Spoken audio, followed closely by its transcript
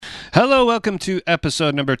Hello, welcome to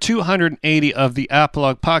episode number 280 of the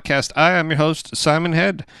Apolog Podcast. I am your host, Simon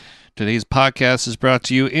Head. Today's podcast is brought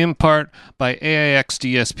to you in part by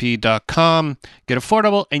AIXDSP.com. Get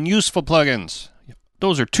affordable and useful plugins.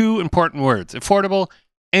 Those are two important words, affordable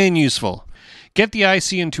and useful. Get the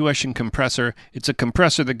IC Intuition compressor. It's a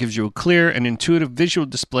compressor that gives you a clear and intuitive visual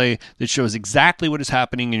display that shows exactly what is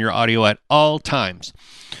happening in your audio at all times.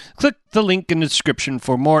 Click the link in the description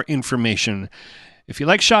for more information. If you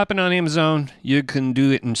like shopping on Amazon, you can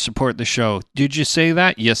do it and support the show. Did you say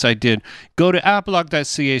that? Yes, I did. Go to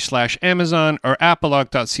apolog.ca/Amazon or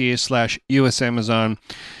apolog.ca/US Amazon.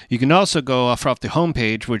 You can also go off the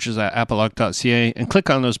homepage, which is at apolog.ca, and click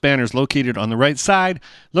on those banners located on the right side.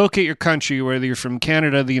 Locate your country, whether you're from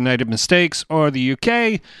Canada, the United States, or the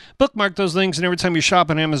UK. Bookmark those links, and every time you shop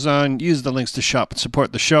on Amazon, use the links to shop and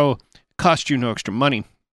support the show. It costs you no extra money.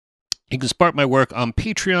 You can support my work on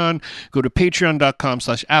Patreon. Go to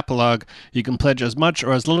patreon.com/apolog. You can pledge as much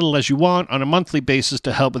or as little as you want on a monthly basis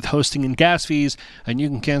to help with hosting and gas fees, and you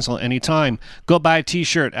can cancel anytime. Go buy a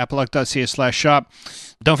t-shirt, apolog.ca/shop.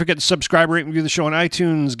 Don't forget to subscribe, rate, and review the show on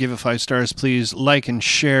iTunes. Give it 5 stars, please. Like and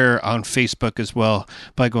share on Facebook as well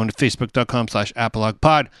by going to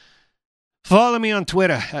facebook.com/apologpod. Follow me on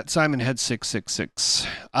Twitter at SimonHead666.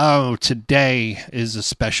 Oh, today is a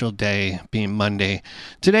special day, being Monday.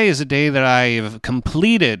 Today is a day that I would have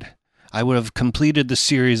completed the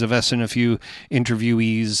series of SNFU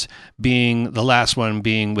interviewees, being the last one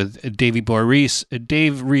being with Davey Boy Reese.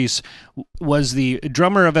 Dave Reese was the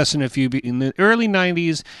drummer of SNFU in the early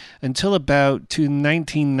 90s until about to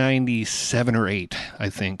 1997 or 8, I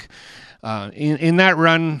think. In that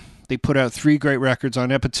run, they put out 3 great records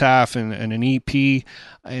on Epitaph and an EP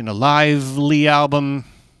and a lively album.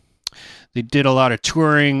 They did a lot of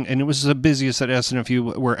touring, and it was the busiest that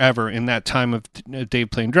SNFU were ever in that time of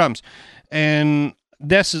Dave playing drums. And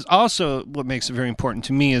this is also what makes it very important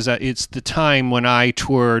to me, is that it's the time when I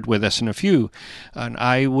toured with SNFU. And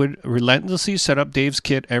I would relentlessly set up Dave's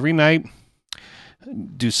kit every night,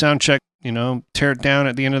 do sound check, tear it down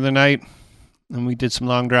at the end of the night. And we did some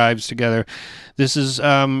long drives together. This is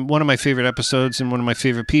one of my favorite episodes and one of my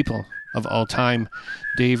favorite people of all time.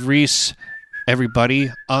 Dave Reese,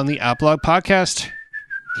 everybody on the Apolog Podcast.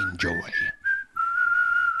 Enjoy.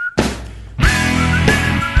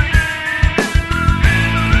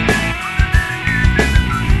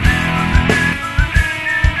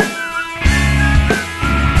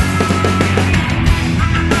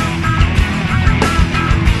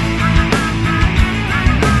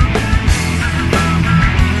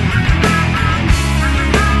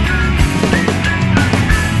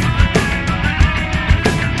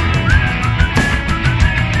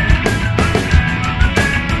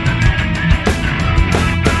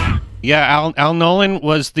 Yeah, Al Nolan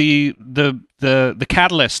was the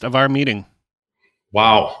catalyst of our meeting.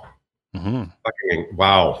 Wow. Mm-hmm.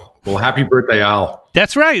 Wow. Well, happy birthday, Al.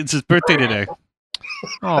 That's right. It's his birthday today.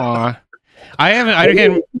 Aw.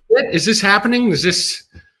 Is this happening? This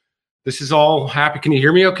is all happy? Can you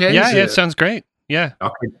hear me okay? Yeah, it sounds great. Yeah.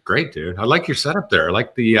 Okay, great, dude. I like your setup there. I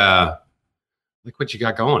like the like what you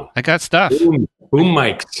got going. I got stuff. Boom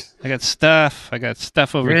mics. I got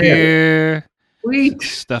stuff over here. Sweet.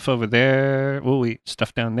 Stuff over there. Oh, wait,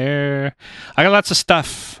 stuff down there. I got lots of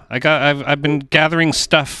stuff. I've been gathering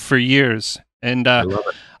stuff for years, and I love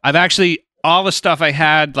it. I've actually, all the stuff I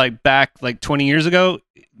had back 20 years ago.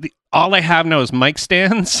 All I have now is mic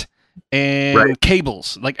stands and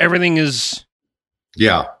cables. Everything is.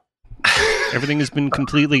 Yeah. Everything has been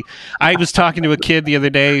completely. I was talking to a kid the other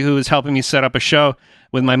day who was helping me set up a show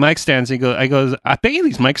with my mic stands. I goes, I bet you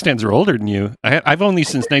these mic stands are older than you. I've owned these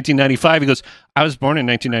since 1995. He goes, I was born in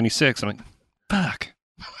 1996. I'm like, fuck.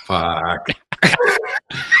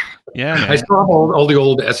 Yeah, man. I still have all the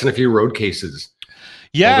old SNFU road cases.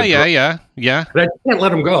 Yeah. But I can't let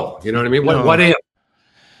them go. You know what I mean? No.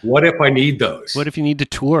 What if I need those? What if you need to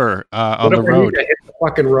tour on the road? I need to hit the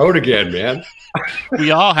fucking road again, man.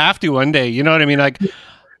 We all have to one day. You know what I mean?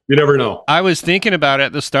 You never know. I was thinking about it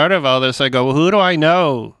at the start of all this. I go, well, who do I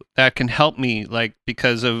know that can help me?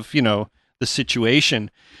 Because of, the situation.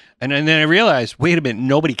 And then I realized, wait a minute,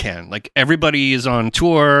 nobody can. Everybody is on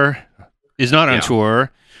tour, is not on tour.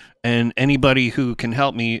 And anybody who can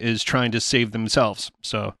help me is trying to save themselves.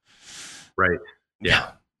 So. Right. Yeah.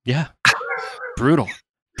 Yeah. Brutal.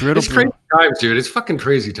 It's crazy times, dude. It's fucking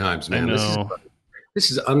crazy times, man. I know. This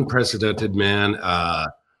is unprecedented, man.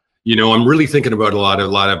 I'm really thinking about a lot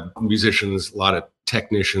of musicians, a lot of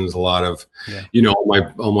technicians, a lot of,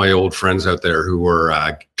 all my old friends out there who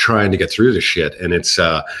were trying to get through this shit. And it's,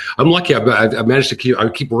 I'm lucky. I've managed to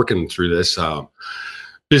keep working through this.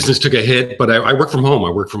 business took a hit, but I work from home. I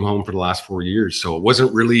worked from home for the last 4 years. So it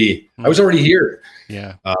wasn't really, I was already here.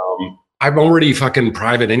 Yeah. I'm already fucking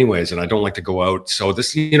private anyways, and I don't like to go out. So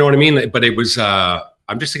this, you know what I mean? But it was,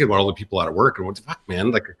 I'm just thinking about all the people out of work and what the fuck,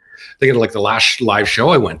 man? Like thinking of like the last live show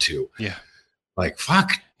I went to. Yeah. Like,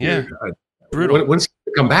 fuck. Yeah. Dude, Brutal. When's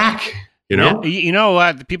it come back? You know? Yeah. You know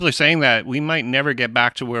what? People are saying that we might never get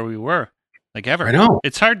back to where we were, like ever. I know.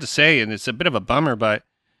 It's hard to say, and it's a bit of a bummer, but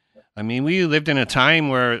I mean, we lived in a time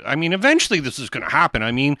where, I mean, eventually this is going to happen.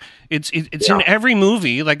 I mean, it's in every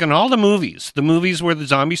movie, like in all the movies where the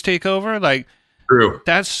zombies take over, like, true.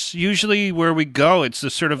 That's usually where we go. It's the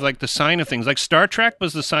sort of like the sign of things. Like Star Trek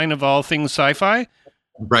was the sign of all things sci-fi.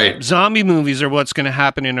 Right. Zombie movies are what's going to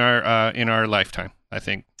happen in our lifetime, I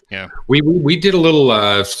think. Yeah. We did a little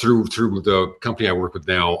through the company I work with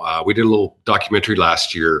now. We did a little documentary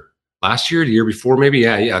last year, the year before, maybe.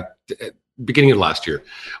 Yeah. Beginning of last year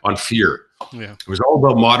on fear. Yeah. It was all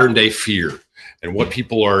about modern day fear and what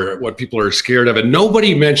people are scared of. And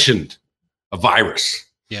nobody mentioned a virus.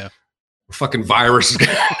 Yeah. A fucking virus.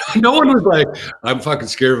 No one was like, I'm fucking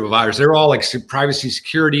scared of a virus. They were all like privacy,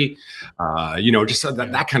 security, just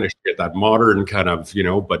that kind of shit, that modern kind of,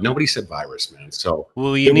 but nobody said virus, man. So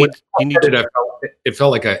well, it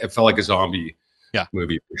felt like a zombie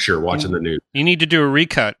movie for sure, watching the news. You need to do a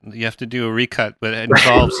recut. You have to do a recut, but it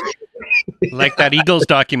involves like that Eagles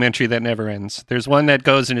documentary that never ends. There's one that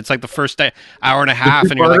goes and it's like the first hour and a half,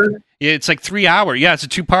 and you're like, it's like 3 hours. Yeah, it's a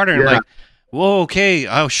 2-parter, and like, whoa, okay,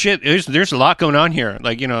 oh shit, there's a lot going on here.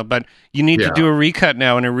 Like, but you need to do a recut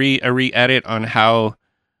now and a re-edit on how.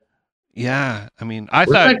 Yeah, I mean,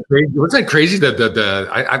 wasn't that crazy that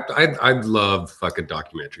I love fucking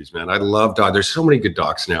documentaries, man. I love there's so many good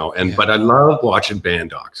docs now, but I love watching band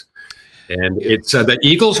docs, and it's the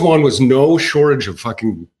Eagles one was no shortage of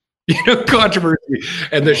fucking controversy,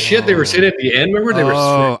 and the shit they were saying at the end. Remember they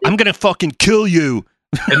were, I'm gonna fucking kill you.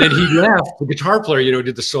 And then he left. The guitar player,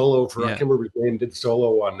 did the solo for, I can't remember his name, did the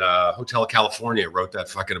solo on Hotel California, wrote that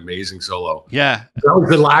fucking amazing solo. Yeah. That was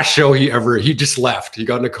the last show he just left. He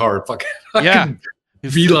got in the car and fucking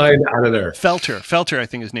beeline out of there. Felter, I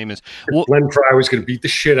think his name is. Well, Glenn Fry was going to beat the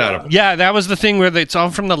shit out of him. Yeah, that was the thing where it's all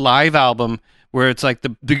from the live album where it's like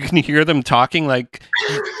you can hear them talking like,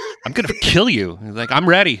 I'm going to kill you. Like, I'm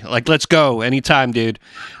ready. Like, let's go anytime, dude.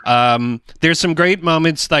 There's some great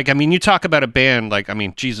moments. Like, I mean, you talk about a band, like, I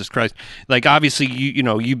mean, Jesus Christ. Like, obviously,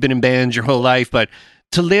 you've been in bands your whole life, but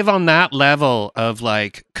to live on that level of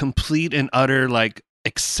like complete and utter like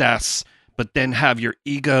excess, but then have your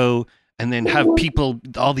ego and then have people,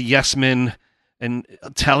 all the yes men, and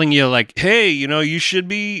telling you like, hey, you should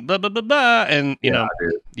be blah, blah, blah, blah. And,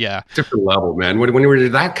 different level, man. When you're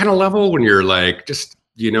at that kind of level, when you're like, just,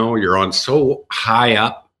 you're on so high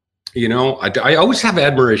up, I always have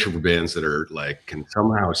admiration for bands that are like, can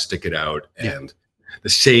somehow stick it out and the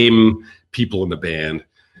same people in the band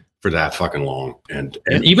for that fucking long. And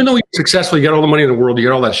even though you're successful, you got all the money in the world, you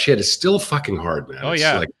get all that shit, it's still fucking hard, man. Oh, it's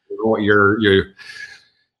like,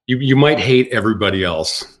 you might hate everybody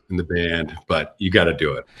else in the band, but you got to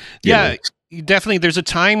do it. Definitely. There's a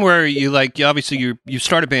time where you obviously you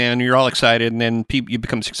start a band, you're all excited, and then you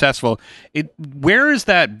become successful. Where is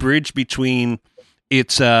that bridge between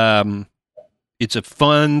it's a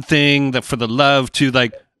fun thing that for the love to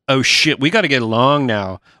like, oh shit, we got to get along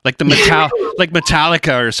now, like the like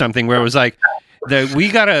Metallica or something, where it was like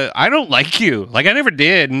I don't like you, like I never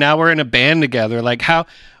did, and now we're in a band together. Like how.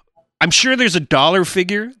 I'm sure there's a dollar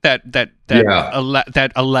figure that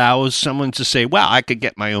allows someone to say, well, I could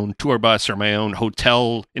get my own tour bus or my own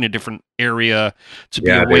hotel in a different area to be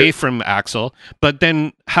away from Axl. But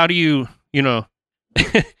then how do you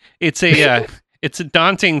it's a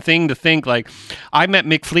daunting thing to think. Like I met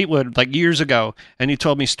Mick Fleetwood like years ago, and he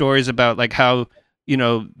told me stories about like how,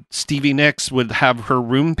 Stevie Nicks would have her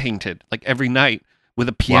room painted like every night with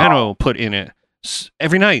a piano put in it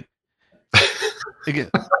every night.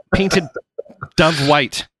 Painted dove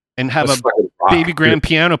white and have a baby grand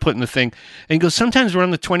piano put in the thing. And he goes, sometimes we're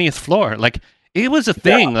on the 20th floor. Like it was a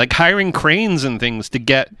thing, like hiring cranes and things to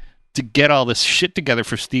get all this shit together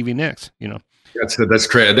for Stevie Nicks, That's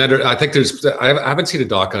great. I think I haven't seen a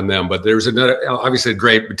doc on them, but there's another, obviously a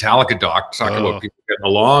great Metallica doc talking about people getting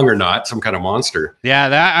along or not, some kind of monster.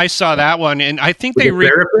 Yeah, I saw that one, and I think they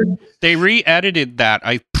re-edited that.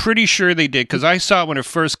 I'm pretty sure they did, because I saw it when it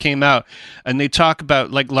first came out, and they talk about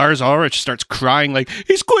like Lars Ulrich starts crying like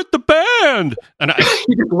he's quit the band, and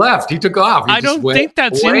he just left. He took off. I don't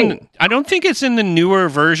think it's in the newer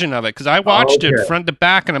version of it, because I watched it front to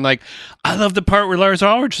back, and I'm like, I love the part where Lars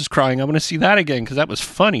Ulrich is crying. I want to see that again because that was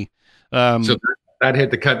funny. So that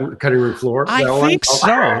hit the cutting room floor? I think so.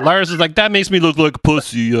 Lars is like, that makes me look like a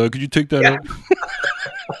pussy. Could you take that out?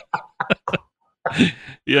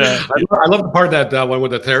 Yeah. I love the part that one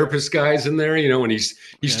with the therapist guys in there, when he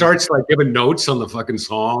starts like giving notes on the fucking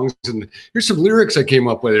songs, and here's some lyrics I came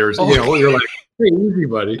up with. You're like, hey, easy,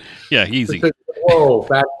 buddy. Yeah, easy. Whoa,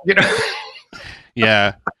 that,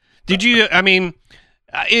 Yeah. Did you,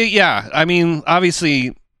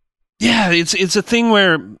 obviously, it's a thing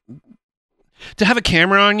where to have a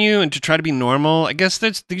camera on you and to try to be normal, I guess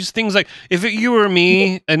there's these things like, if you were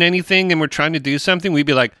me and anything and we're trying to do something, we'd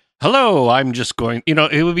be like, hello, I'm just going,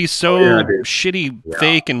 it would be so shitty,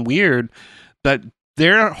 fake and weird, but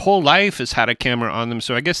their whole life has had a camera on them.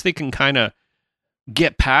 So I guess they can kind of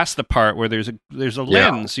get past the part where there's a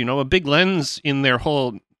lens, a big lens in their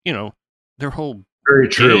whole, their whole. Very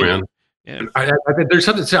true, game. Man. Yeah. I think there's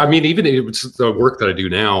something to say. I mean, even it's the work that I do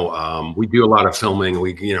now, we do a lot of filming,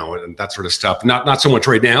 and that sort of stuff. Not so much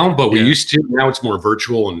right now, but we used to. Now it's more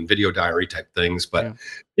virtual and video diary type things. But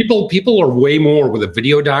people are way more with a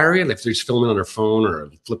video diary, and if they're filming on their phone or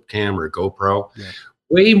a flip cam or a GoPro,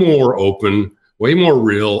 way more open, way more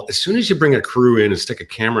real. As soon as you bring a crew in and stick a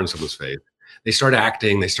camera in someone's face, they start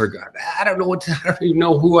acting. They start, I don't even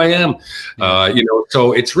know who I am.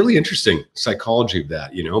 So it's really interesting psychology of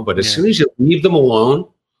that, but as soon as you leave them alone,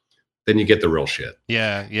 then you get the real shit.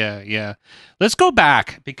 Yeah. Let's go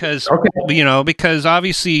back because, because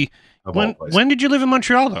obviously when did you live in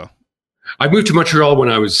Montreal though? I moved to Montreal when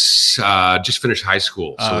I was just finished high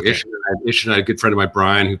school. So Ish and I, a good friend of mine,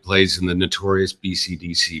 Brian, who plays in the notorious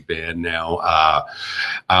BCDC band now.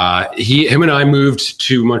 Him and I moved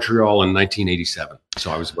to Montreal in 1987.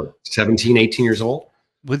 So I was about 17, 18 years old.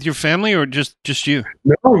 With your family or just you?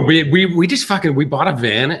 No, we just we bought a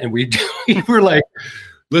van and we were like,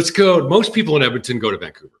 let's go. Most people in Edmonton go to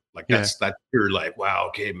Vancouver. Like that's you're like, wow,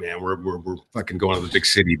 okay, man, we're fucking going to the big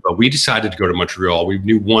city. But we decided to go to Montreal. We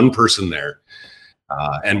knew one person there,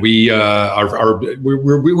 and we had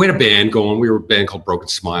a band going. We were a band called Broken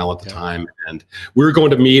Smile at the time, and we were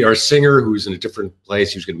going to meet our singer, who's in a different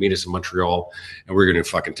place. He was going to meet us in Montreal, and we were going to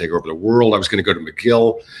fucking take over the world. I was going to go to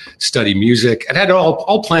McGill, study music, and had it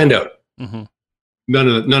all planned out. Mm-hmm. None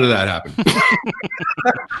of that happened.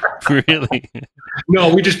 Really?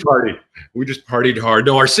 No, we just partied. We just partied hard.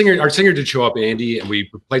 No, our singer did show up, Andy, and we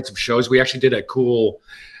played some shows. We actually did a cool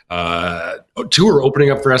tour opening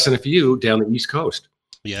up for SNFU down the East Coast.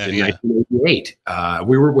 In 1988.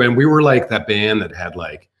 We were like that band that had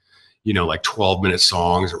like 12-minute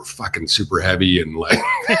songs that were fucking super heavy, and like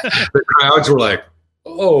the crowds were like,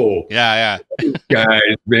 oh, yeah,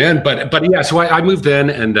 guys, man. But yeah, so I moved in,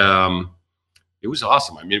 and it was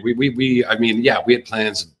awesome. I mean, we had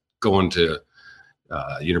plans of going to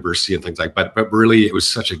university and things like that, but really it was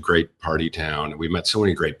such a great party town. We met so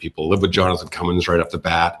many great people. Lived with Jonathan Cummins right off the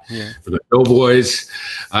bat from the Doughboys.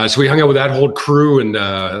 So we hung out with that whole crew, and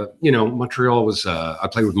Montreal was. I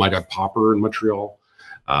played with My Dog Popper in Montreal,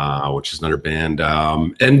 which is another band.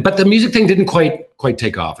 But the music thing didn't quite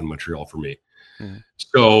take off in Montreal for me.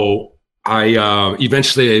 So I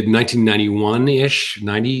eventually, in 1991-ish,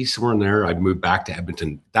 90, somewhere in there, I moved back to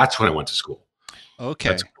Edmonton. That's when I went to school. Okay.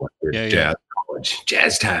 That's jazz college,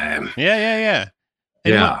 jazz time. Yeah.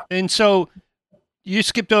 And so you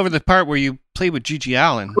skipped over the part where you played with Gigi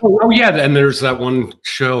Allen. Oh yeah, and there's that one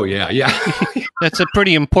show. Yeah. That's a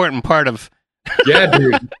pretty important part of. Yeah,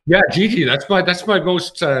 dude. Yeah, Gigi. That's my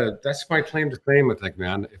most. That's my claim to fame. I think,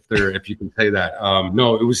 man. If you can say that.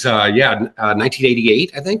 No, it was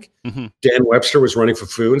 1988. I think Dan Webster was running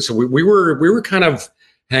Fuffoon, so we were kind of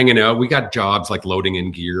hanging out. We got jobs like loading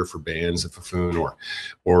in gear for bands at Fuffoon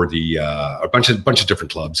or the a bunch of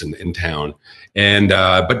different clubs in town. And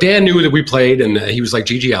but Dan knew that we played, and he was like,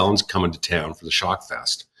 Gigi Allen's coming to town for the Shock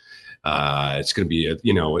Fest. It's going to be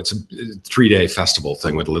it's a 3-day festival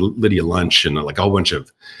thing with Lydia Lunch and like a whole bunch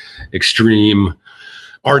of extreme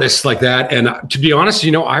artists like that. And to be honest,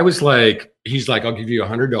 I was like, he's like, I'll give you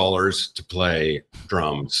 $100 to play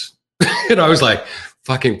drums. And I was like,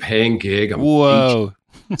 fucking paying gig. Whoa.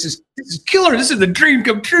 This is killer. This is the dream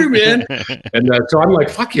come true, man. And so I'm like,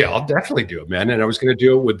 fuck yeah, I'll definitely do it, man. And I was going to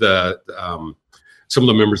do it with some of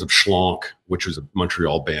the members of Schlonk, which was a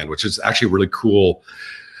Montreal band, which is actually really cool.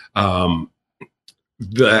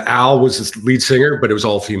 The Al was his lead singer, but it was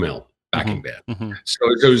all female backing band. So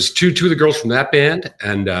it was two of the girls from that band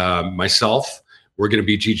and myself were going to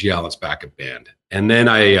be Gigi Allen's backup band. And then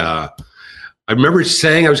I remember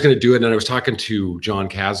saying I was going to do it, and I was talking to John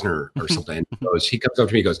Kasner or something. He comes up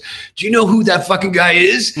to me, he goes, "Do you know who that fucking guy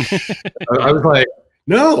is?" I was like,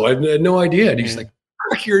 "No, I had no idea." And he's like,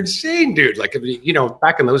 "You're insane, dude!" Like,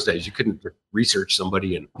 back in those days, you couldn't research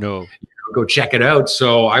somebody and go check it out.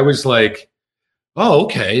 So I was like, oh,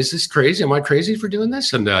 okay, is this crazy? Am I crazy for doing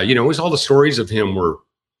this? And it was all the stories of him were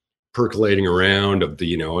percolating around of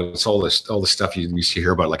the, it's all the stuff you used to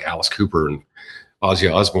hear about, like Alice Cooper and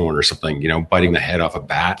Ozzy Osbourne or something, biting the head off a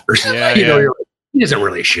bat or something. You're like, he doesn't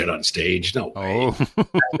really shit on stage. No way.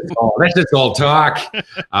 That's just all talk.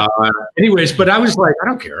 Anyways, but I was like, I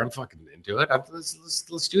don't care. I'm fucking into it.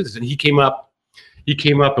 Let's do this. And he came up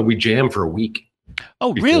and we jammed for a week.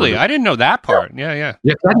 Oh, really? I didn't know that part. Yeah.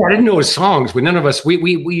 Yeah, I didn't know his songs, but none of us, we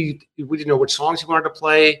didn't know which songs he wanted to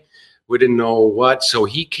play. We didn't know what. So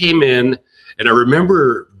he came in, and I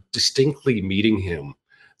remember distinctly meeting him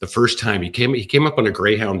the first time. He came up on a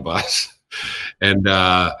Greyhound bus. And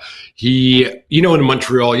he, in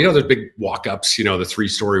Montreal, there's big walk-ups, the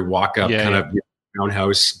 3-story walk-up of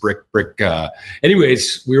townhouse, brick.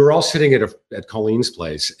 Anyways, we were all sitting at Colleen's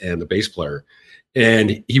place and the bass player.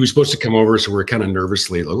 And he was supposed to come over, so we were kind of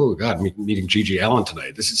nervously like, oh God, meeting GG Allin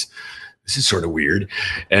tonight. This is sort of weird.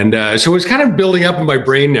 And so it was kind of building up in my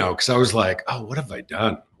brain now, because I was like, oh, what have I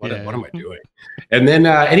done? What am I doing? And then,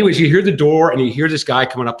 anyways, you hear the door and you hear this guy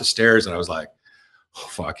coming up the stairs, and I was like, oh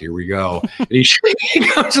fuck, here we go. And he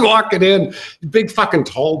comes walking in, big fucking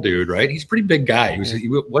tall dude, right? He's a pretty big guy. He was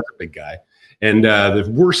a big guy, and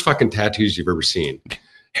the worst fucking tattoos you've ever seen.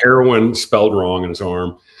 Heroin spelled wrong on his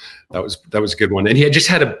arm. That was a good one. And he had just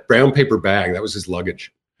had a brown paper bag. That was his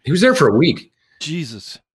luggage. He was there for a week.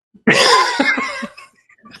 Jesus. I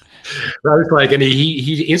was like, and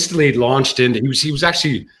he instantly launched into. He was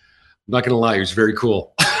actually, I'm not gonna lie, he was very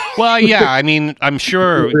cool. Well, yeah. I mean, I'm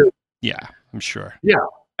sure. Yeah, I'm sure. Yeah.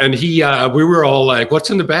 And we were all like, "What's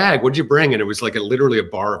in the bag? What'd you bring?" And it was like literally a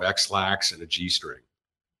bar of X-Lax and a G-string.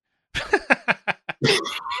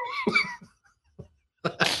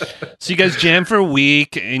 So you guys jam for a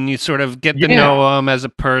week, and you sort of get to know him as a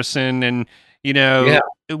person, and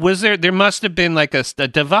was there must have been like a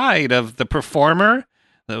divide of the performer,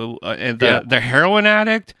 the heroin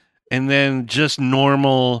addict, and then just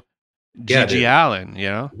normal GG Allin,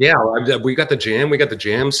 Yeah, we got the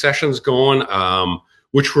jam sessions going,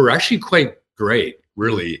 which were actually quite great,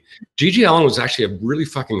 really. GG Allin was actually a really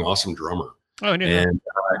fucking awesome drummer. Oh, and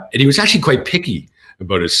he was actually quite picky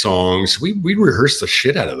about his songs. We'd rehearse the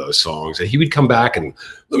shit out of those songs, and he would come back and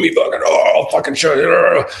let me I'll fucking show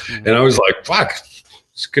you. And I was like, fuck,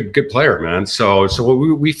 it's a good player, man. So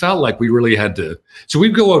we felt like we really had to. So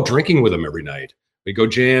we'd go out drinking with him every night. We'd go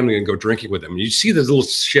jam and go drinking with him. And you see this little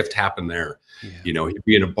shift happen there. Yeah. He'd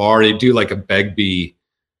be in a bar, he'd do like a Begbie,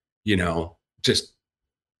 just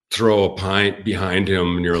throw a pint behind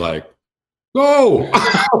him, and you're like, oh,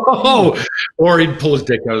 or he'd pull his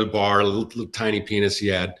dick out of the bar, a little tiny penis he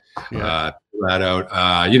had, that out,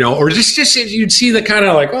 or just you'd see the kind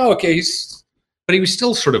of like, oh, okay, but he was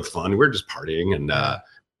still sort of fun. We were just partying, and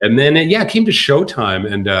then it came to showtime.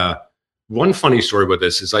 And one funny story about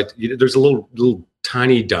this is there's a little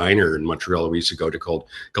tiny diner in Montreal we used to go to called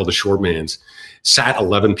the Short Man's. Sat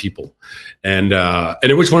 11 people, and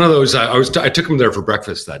it was one of those. I took him there for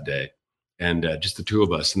breakfast that day. And just the two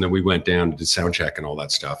of us. And then we went down to the sound check and all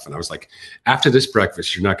that stuff. And I was like, after this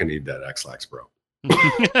breakfast, you're not going to need that X-Lax, bro.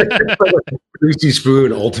 Greasy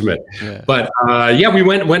Spoon ultimate. Yeah. But we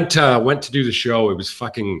went to do the show. It was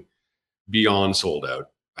fucking beyond sold out.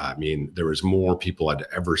 I mean, there was more people I'd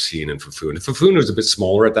ever seen in Fufune. Fufune was a bit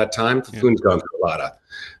smaller at that time. Fufune's gone through a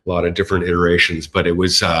lot of different iterations, but it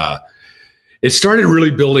was it started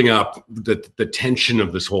really building up the tension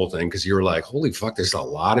of this whole thing, because you were like, holy fuck, there's a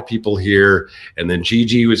lot of people here. And then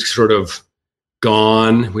GG was sort of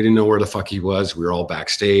gone. We didn't know where the fuck he was. We were all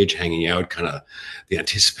backstage hanging out, kind of the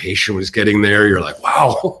anticipation was getting there. You're like,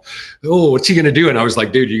 wow, what's he gonna do? And I was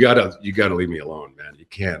like, dude, you gotta leave me alone, man. You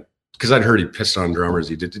can't, because I'd heard he pissed on drummers.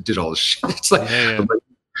 He did all this shit. It's like, I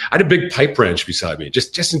had a big pipe wrench beside me,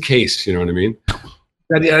 just in case, you know what I mean?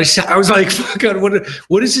 I was like, God,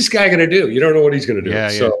 what is this guy going to do? You don't know what he's going to do.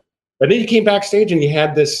 And then he came backstage and he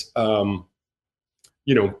had this, woman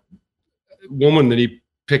that he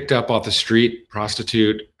picked up off the street,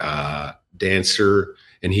 prostitute, dancer.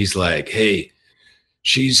 And he's like, hey,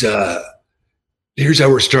 she's, here's how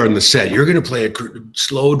we're starting the set. You're going to play a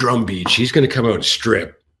slow drum beat. She's going to come out and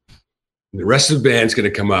strip. And the rest of the band's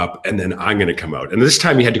going to come up, and then I'm going to come out. And this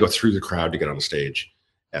time he had to go through the crowd to get on the stage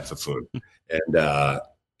at Fufune. And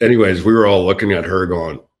anyways, we were all looking at her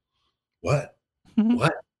going, what?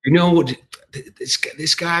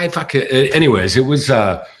 This guy, fuck it. Anyways, it was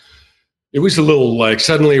a little like,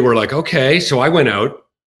 suddenly we're like, okay. So I went out,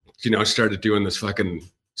 started doing this fucking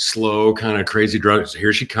slow kind of crazy drum. So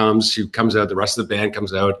here she comes out, the rest of the band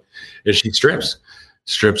comes out, and she strips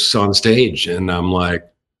on stage. And I'm like,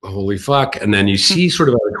 holy fuck. And then you see sort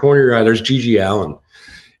of out of the corner of your eye, there's GG Allin.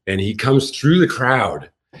 And he comes through the crowd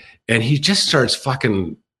and he just starts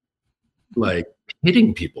fucking like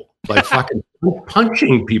hitting people, like fucking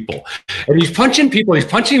punching people. And he's punching people. He's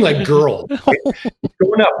punching like girls. Right? He's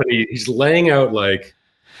going up and he's laying out like,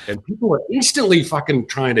 and people are instantly fucking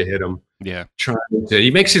trying to hit him. Yeah. He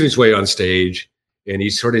makes it his way on stage and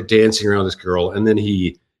he's sort of dancing around this girl. And then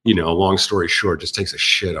he, long story short, just takes a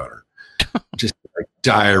shit on her. Just like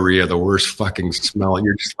diarrhea, the worst fucking smell. And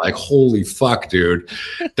you're just like, holy fuck, dude.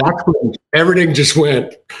 That's when everything just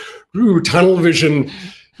went, tunnel vision,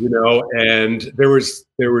 and there was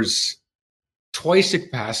twice the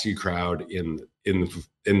capacity crowd in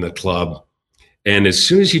the club. And as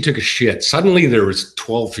soon as he took a shit, suddenly there was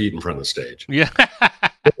 12 feet in front of the stage. Yeah.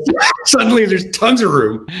 Suddenly there's tons of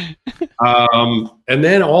room. And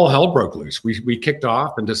then all hell broke loose. We kicked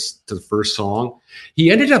off and just to the first song. He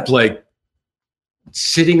ended up like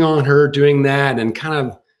sitting on her doing that and kind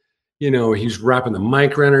of, he was wrapping the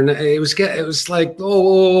mic around her. It was like,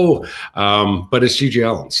 but it's GG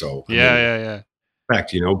Allin. So yeah.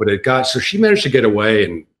 Fact, but so she managed to get away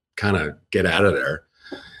and kind of get out of there.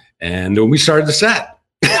 And when we started the set,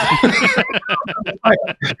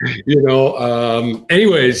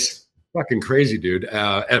 anyways, fucking crazy, dude.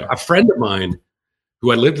 A friend of mine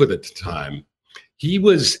who I lived with at the time, he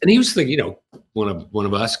was the, one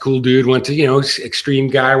of us, cool dude, went to, extreme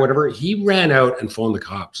guy, whatever. He ran out and phoned the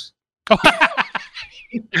cops.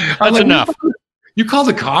 That's enough. You called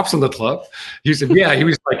the cops on the club? He said, yeah. He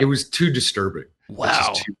was like, it was too disturbing.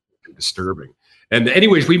 Wow. Too disturbing. And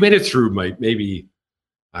anyways, we made it through maybe,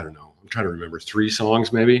 I don't know. I'm trying to remember 3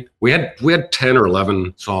 songs, maybe. We had 10 or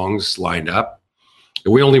 11 songs lined up.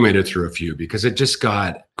 And we only made it through a few because it just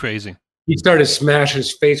got crazy. He started smashing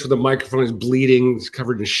his face with a microphone. He's bleeding. He's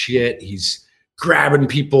covered in shit. He's grabbing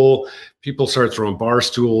people. People started throwing bar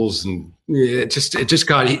stools, and it just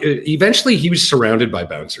got. Eventually, he was surrounded by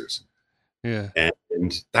bouncers. Yeah,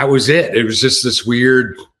 and that was it. It was just this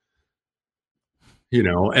weird,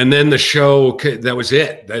 And then the show, that was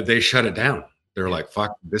it. They shut it down. They were like,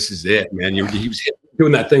 "Fuck, this is it, man." He was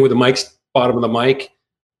doing that thing with the mic's bottom of the mic,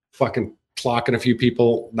 fucking clocking a few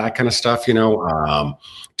people, that kind of stuff,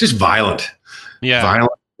 just violent,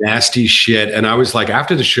 nasty shit. And I was like,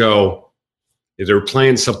 after the show, they were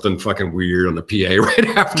playing something fucking weird on the PA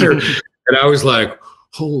right after. And I was like,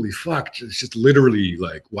 holy fuck. It's just literally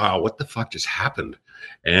like, wow, what the fuck just happened?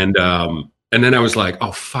 And then I was like,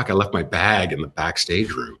 oh fuck, I left my bag in the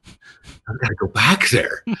backstage room. I gotta go back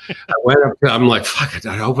there. I went up. I'm like, fuck.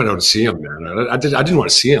 I hope I don't see him, man. I didn't want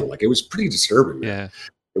to see him. Like, it was pretty disturbing. Man. Yeah.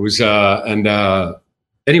 It was.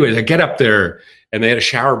 Anyways, I get up there and they had a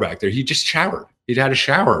shower back there. He just showered. He'd had a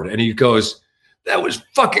shower, and he goes, "That was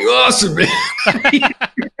fucking awesome, man."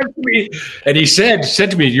 And he said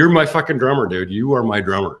to me, "You're my fucking drummer, dude. You are my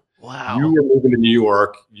drummer. Wow. You were moving to New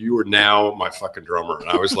York. You are now my fucking drummer." And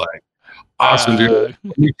I was like, awesome, dude.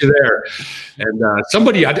 I'll meet you there. And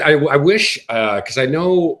somebody, I wish, because I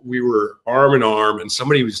know we were arm in arm and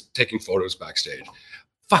somebody was taking photos backstage.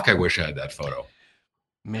 Fuck, I wish I had that photo.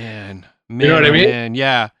 Man, you know what I mean? Man,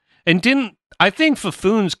 yeah. And I think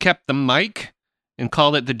Fuffoons kept the mic and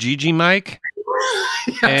called it the GG mic.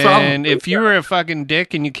 Yeah, and if you were a fucking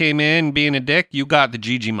dick and you came in being a dick, you got the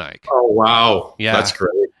GG mic. Oh, wow. Yeah. That's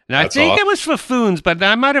great. And I think it was Fuffoons, but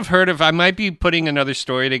I might have heard of, I might be putting another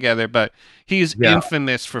story together, but he's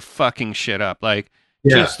infamous for fucking shit up. Like,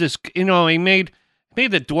 just this, he made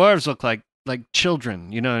the dwarves look like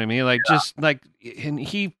children, you know what I mean? Like, just like,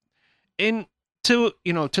 and to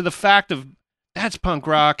the fact of that's punk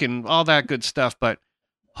rock and all that good stuff, but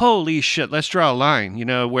holy shit, let's draw a line,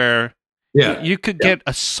 where you could get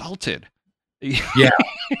assaulted. Yeah.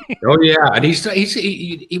 Oh yeah. And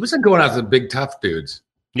he wasn't going after the big tough dudes.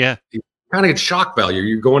 Yeah. You kind of get shock value.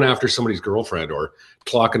 You're going after somebody's girlfriend or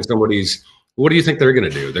clocking somebody's. What do you think they're going to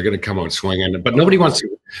do? They're going to come out swinging, but nobody wants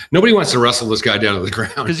to wrestle this guy down to the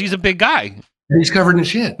ground because he's a big guy. And he's covered in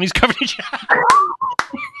shit.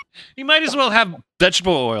 He might as well have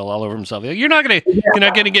vegetable oil all over himself. You're not going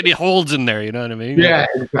to get any holds in there. You know what I mean? Yeah.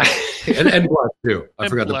 and blood too. I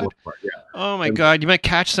forgot the blood part. Yeah. Oh my God. You might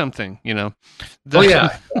catch something, Oh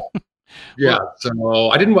yeah. Yeah. So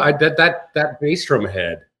I didn't, that bass drum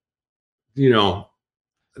head, that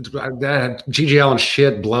had GG Allin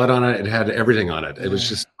shit, blood on it. It had everything on it. It was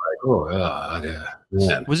just like, oh God, yeah,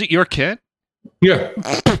 man. Was it your kit? Yeah.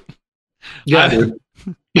 Yeah, dude.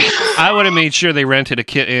 I would have made sure they rented a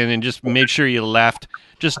kit in and just made sure you left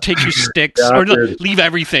Just take your sticks Yeah, or dude. leave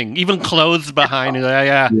everything, even clothes behind.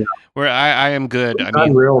 Yeah. Where I am good. It was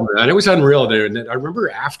unreal, man. It was unreal, dude. And I remember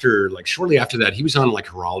shortly after that, he was on like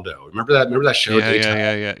Geraldo. Remember that? Remember that show?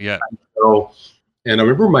 Yeah. So, and I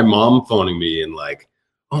remember my mom phoning me and like,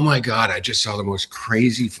 oh my God, I just saw the most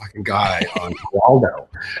crazy fucking guy on Geraldo.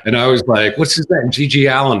 And I was like, what's his name? Gigi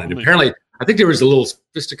Allen. And apparently, I think there was a little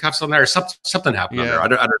fisticuffs on there or something happened on there. I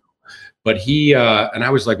don't know. But he, and I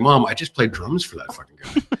was like, Mom, I just played drums for that fucking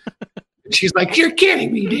guy. And she's like, you're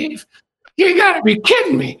kidding me, Dave. You gotta be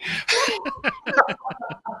kidding me.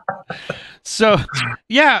 So,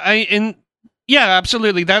 yeah,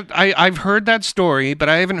 absolutely. That I've heard that story, but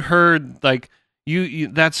I haven't heard like you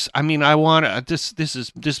that's. I mean, I want this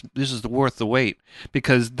is worth the wait,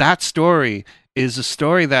 because that story is a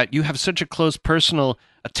story that you have such a close personal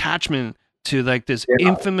attachment to, like this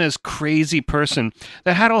infamous crazy person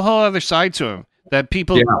that had a whole other side to him that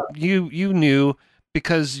people you knew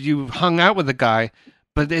because you hung out with the guy,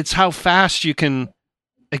 but it's how fast you can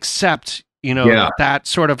accept, that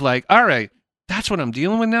sort of like, all right, that's what I'm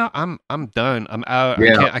dealing with now. I'm done. I'm out.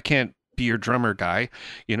 I can't be your drummer guy,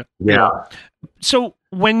 So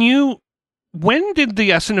when did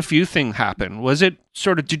the S and a Few thing happen? Was it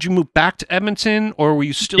sort of, did you move back to Edmonton or were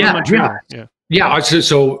you still in Montreal? Yeah.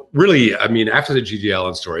 So really, I mean, after the Gigi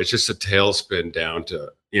Allen story, it's just a tailspin down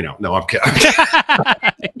to, no, I'm kidding.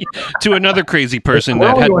 To another crazy person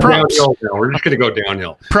that had props. We're just going to go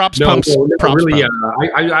downhill. Props. Really,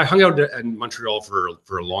 I hung out in Montreal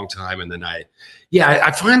for a long time. And then I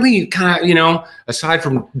finally kind of, aside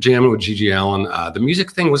from jamming with Gigi Allen, the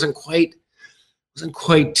music thing wasn't quite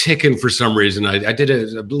ticking for some reason. I did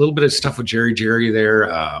a little bit of stuff with Jerry there.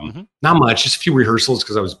 Not much, just a few rehearsals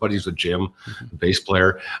because I was buddies with Jim, the bass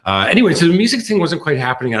player. Anyway, so the music thing wasn't quite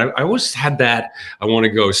happening. And I always had that, I want to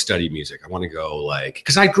go study music. I want to go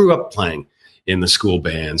because I grew up playing in the school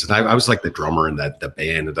bands. And I was like the drummer in the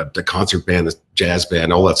band, the concert band, the jazz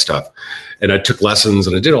band, all that stuff. And I took lessons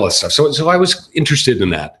and I did all that stuff. So I was interested in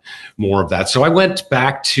that, more of that. So I went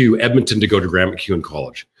back to Edmonton to go to Grant MacEwan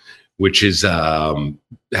College, which is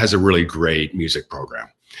has a really great music program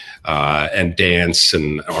and dance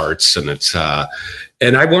and arts, and it's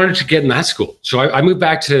and I wanted to get in that school, so I moved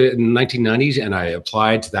back to in the 1990s and I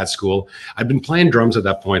applied to that school. I'd been playing drums at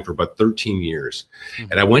that point for about 13 years,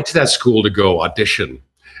 and I went to that school to go audition,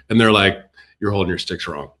 and they're like, "You're holding your sticks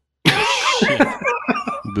wrong."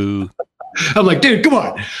 Boo. I'm like, dude, come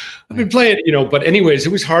on. I've been playing, but anyways,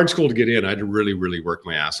 it was hard school to get in. I had to really, really work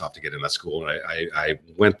my ass off to get in that school. And I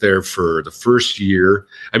went there for the first year.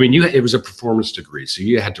 I mean, it was a performance degree. So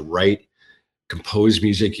you had to write, compose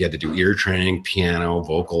music. You had to do ear training, piano,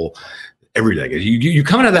 vocal, everything. You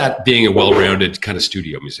come out of that being a well-rounded kind of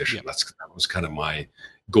studio musician. That was kind of my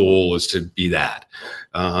goal, is to be that.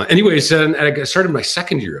 Anyways, and I started my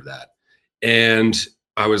second year of that. And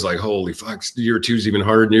I was like, holy fuck, year 2 is even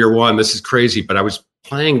harder than year 1. This is crazy. But I was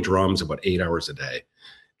playing drums about 8 hours a day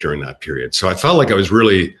during that period. So I felt like I was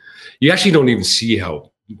really, you actually don't even see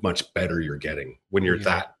how much better you're getting when you're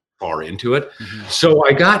that far into it. Mm-hmm. So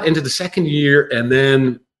I got into the second year and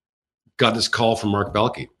then got this call from Mark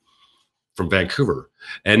Belke from Vancouver.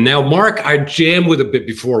 And now Mark, I jammed with a bit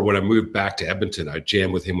before when I moved back to Edmonton. I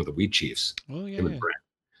jammed with him with the Wheat Chiefs. Oh, yeah.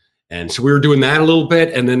 And so we were doing that a little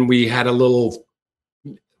bit. And then we had a little,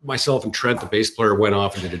 myself and Trent, the bass player, went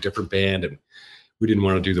off and did a different band, and we didn't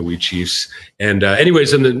want to do the Wheat Chiefs. And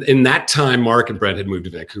anyways, in that time, Mark and Brent had moved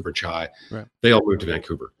to Vancouver. Chai, right. They all moved to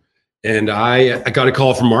Vancouver. And I got a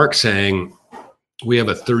call from Mark saying, we have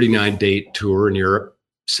a 39-date tour in Europe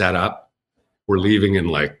set up. We're leaving in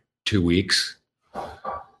like 2 weeks.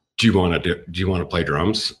 Do you want to play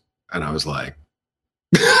drums? And I was like,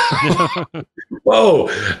 whoa,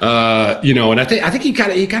 and I think he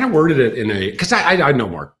kind of worded it in a, because I know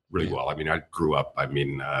Mark really well. I mean, I grew up,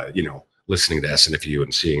 listening to S and a Few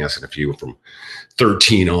and seeing S and a Few from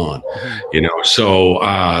 13 on, so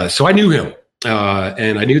I knew him,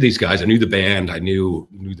 and I knew these guys. I knew the band. I knew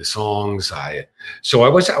the songs. I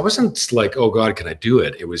wasn't like, oh God, can I do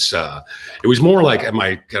it? It was more like, am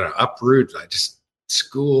I gonna uproot? I just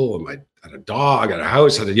school, am I at a dog, at a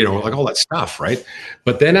house, like all that stuff, right?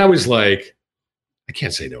 But then I was like, I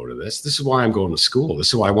can't say no to this. This is why I'm going to school. This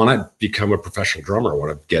is why I want to become a professional drummer. I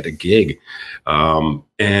want to get a gig.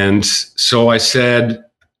 And so I said,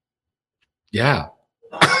 yeah,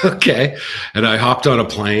 okay. And I hopped on a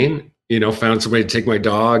plane, found somebody to take my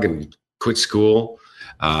dog and quit school.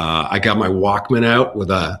 I got my Walkman out with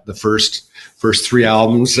the first 3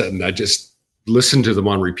 albums, and I just listened to them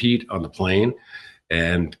on repeat on the plane.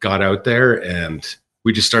 And got out there, and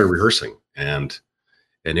we just started rehearsing, and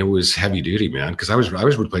it was heavy duty, man. Because I was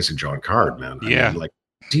replacing John Card, man. Yeah,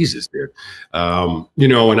 Jesus, dude. You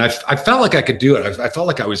know, and I felt like I could do it. I felt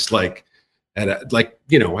like I was like,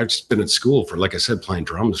 you know, I've just been at school for, like I said, playing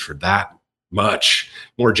drums for that much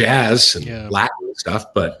more jazz and Latin and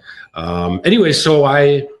stuff. But anyway, so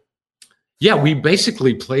we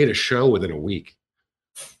basically played a show within a week.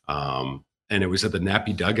 And it was at the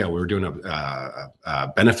Nappy Dugout. We were doing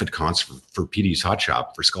a benefit concert for PD's Hot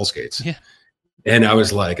Shop for Skull Skates. Yeah. And I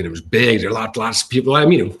was like, and it was big. There were lots of people. I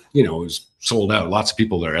mean, you know, it was sold out. Lots of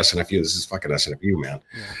people there. SNFU. This is fucking SNFU, man.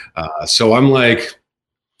 Yeah. So I'm like,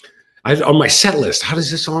 on my set list, how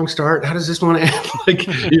does this song start? How does this one end? Like,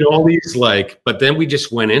 you know, all these but then we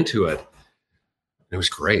just went into it. It was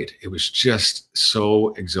great. It was just so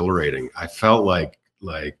exhilarating. I felt like,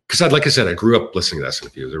 because like I said, I grew up listening to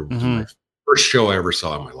SNFU. It was my first show I ever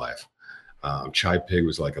saw in my life. Chai Pig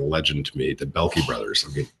was like a legend to me. The Belky Brothers.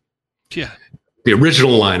 I mean, yeah, the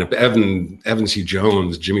original lineup: Evan C.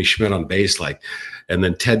 Jones, Jimmy Schmidt on bass, and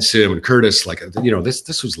then Ted Sim and Curtis. Like, you know,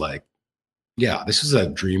 this was like, yeah, this is a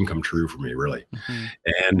dream come true for me, really.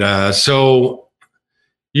 And so,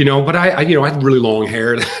 you know, but I you know, I had really long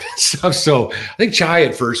hair and stuff. So I think Chai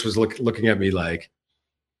at first was looking at me like,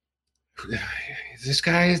 this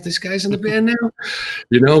guy's in the band now,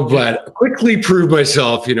 you know, but quickly proved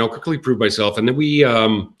myself, and then we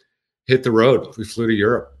hit the road. We flew to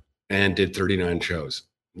Europe and did 39 shows,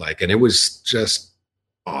 and it was just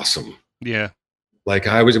awesome. Yeah. We had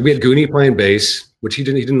Goonie playing bass, which he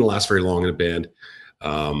didn't last very long in a band.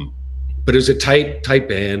 But it was a tight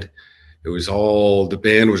band. It was the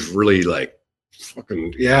band was really like,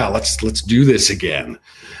 fucking, yeah, let's do this again.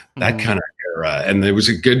 That kind of era. And it was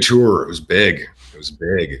a good tour. It was big.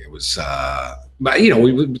 It was, but you know,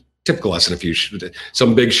 we typical SNFU,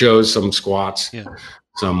 some big shows, some squats,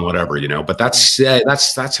 some whatever, you know, but that's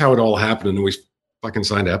how it all happened. And we fucking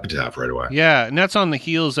signed Epitaph right away. Yeah. And that's on the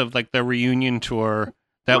heels of like the reunion tour.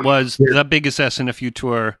 That was the biggest SNFU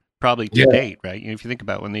tour probably to date, right? If you think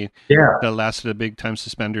about when they lasted a big time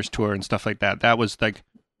Suspenders tour and stuff like that, that was like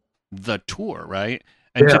the tour, right?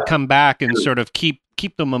 And to come back and sort of keep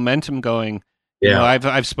the momentum going. You know,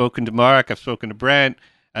 I've spoken to Mark, I've spoken to Brent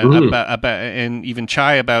about and even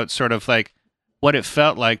Chai about sort of like what it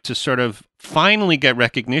felt like to sort of finally get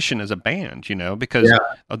recognition as a band, you know, because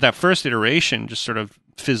of that first iteration just sort of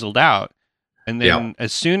fizzled out. And then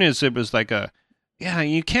as soon as it was like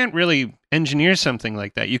you can't really engineer something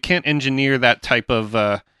like that. You can't engineer that type of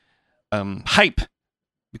hype.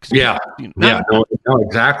 Because no,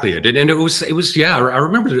 exactly. It did, and it was. I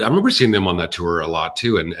remember seeing them on that tour a lot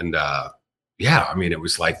too, and I mean, it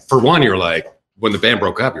was like, for one, you're like, when the band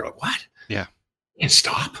broke up, you're like, what? Yeah, can't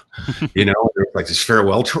stop. You know, there was like this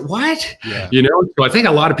farewell tour. What? Yeah, you know. So I think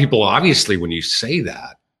a lot of people, obviously, when you say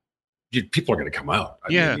that, people are going to come out.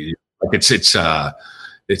 I mean,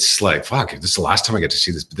 it's like, fuck, this is the last time I get to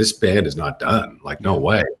see this. But this band is not done. Like, no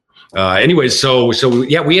way. Anyway, so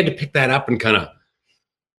we had to pick that up and kind of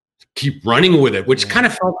keep running with it, which kind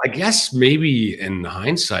of felt, I guess, maybe in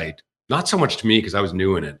hindsight, not so much to me because I was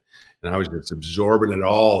new in it and I was just absorbing it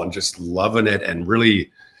all and just loving it, and really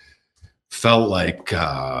felt like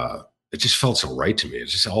it just felt so right to me. It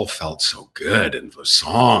just all felt so good. And the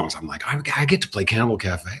songs, I'm like, I get to play Cannibal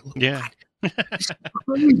Cafe. Yeah. This is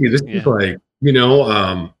crazy. This is like, you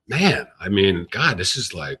know, man, I mean, God, this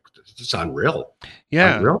is unreal.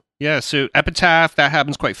 Yeah. Unreal. Yeah. So Epitaph, that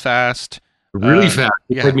happens quite fast. Really fast.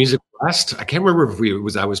 We played Music West. I can't remember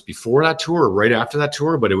if I was before that tour or right after that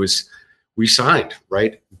tour, but we signed,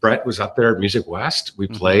 right? Brett was up there at Music West. We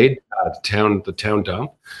played the town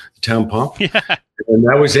pump. Yeah. And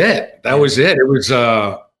that was it. That was it. It was,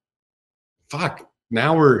 fuck.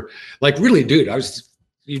 Now we're like, really, dude,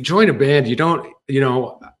 you join a band, you don't, you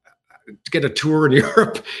know, get a tour in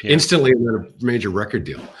Europe instantly and then a major record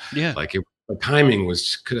deal. Yeah. Like the timing it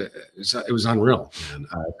was unreal. And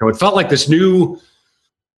so it felt like this new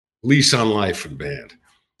lease on life for the band.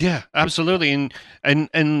 Yeah, absolutely. And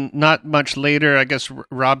not much later, I guess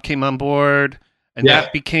Rob came on board, and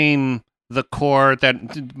that became the core,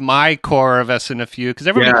 my core of SNFU, because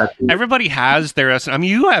everybody has their SNFU. I mean,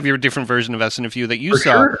 you have your different version of SNFU that you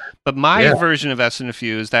saw, but my version of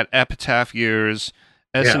SNFU is that Epitaph years,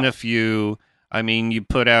 SNFU. I mean, you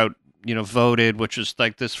put out, you know, Voted, which was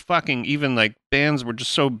like this fucking, even like bands were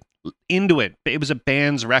just so into it. It was a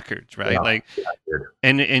band's records, right?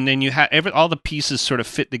 And then you had all the pieces sort of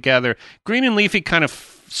fit together. Green and Leafy kind of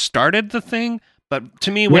started the thing, but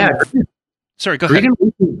to me, sorry, go ahead.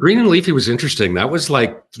 Green and Leafy was interesting. That was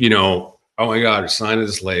like, you know, oh my God, sign of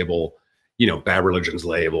this label, you know, Bad Religion's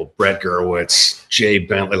label, Brett Gurewitz, Jay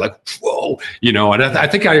Bentley, like, whoa, you know. And I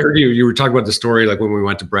think I heard you were talking about the story, like when we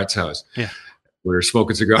went to Brett's house. Yeah. We were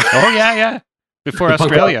smoking cigars. Oh, yeah. before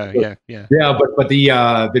Australia. Yeah, but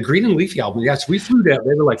the Green and Leafy album, yes, we flew down.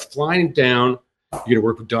 They were like flying down. You know,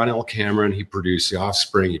 work with Donnell Cameron. He produced The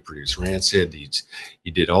Offspring. He produced Rancid.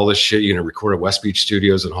 He did all this shit. You know, record at West Beach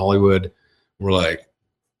Studios in Hollywood. We're like,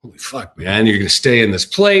 holy fuck, man! You're gonna stay in this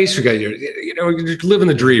place. We got your, you know, you're living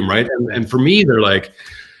the dream, right? And for me, they're like,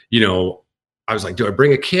 you know, I was like, do I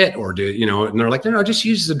bring a kit or do you know? And they're like, no, just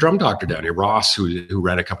use the drum doctor down here, Ross, who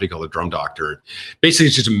ran a company called the Drum Doctor. Basically,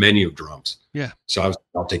 it's just a menu of drums. Yeah. So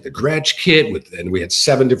I'll take the Gretsch kit and we had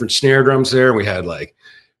 7 different snare drums there. And we had like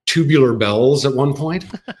tubular bells at one point.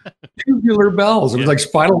 Tubular bells. It was like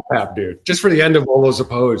Spinal Tap, dude. Just for the end of all those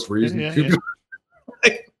opposed, we're using tubular.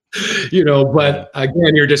 You know, but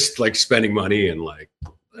again, you're just like spending money and like,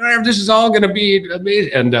 this is all going to be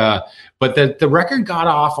amazing. And but the record got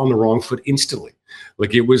off on the wrong foot instantly.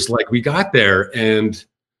 Like it was like we got there and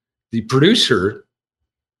the producer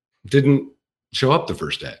didn't show up the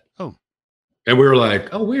first day. Oh. And we were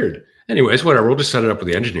like, oh, weird. Anyways, whatever. We'll just set it up with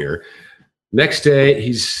the engineer. Next day,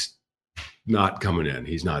 he's not coming in.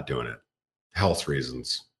 He's not doing it. Health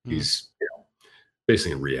reasons. He's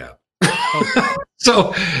basically in rehab.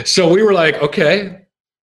 Oh. So we were like, okay,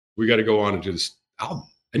 we got to go on and do this album.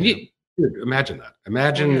 And you imagine that.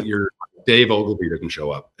 Imagine your Dave Ogilvy doesn't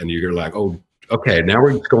show up, and you're like, oh, okay, now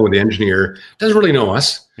we're going with the engineer. Doesn't really know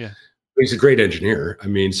us. Yeah, he's a great engineer. I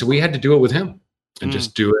mean, so we had to do it with him and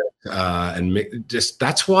just do it and make just.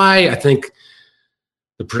 That's why I think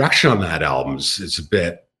the production on that album is a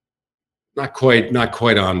bit not quite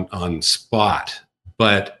on spot,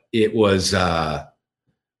 but it was.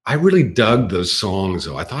 I really dug those songs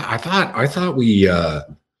though. I thought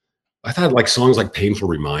like songs like Painful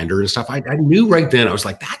Reminder and stuff. I knew right then, I was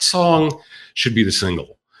like, that song should be the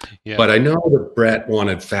single. Yeah. But I know that Brett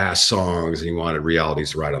wanted fast songs and he wanted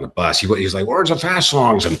Realities to Ride on the Bus. He was like, where's the fast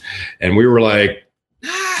songs? And we were like,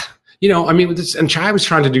 you know, I mean, with this, and Chai was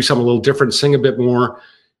trying to do something a little different, sing a bit more.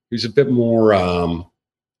 He was a bit more, I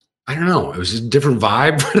don't know. It was a different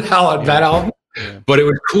vibe for that album. Yeah. But it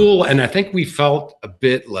was cool, and I think we felt a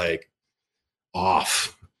bit like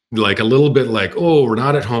off, like a little bit like, oh, we're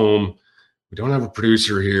not at home, we don't have a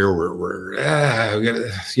producer here, we gotta,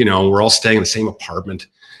 you know, we're all staying in the same apartment.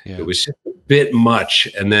 Yeah. It was just a bit much,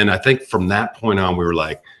 and then I think from that point on, we were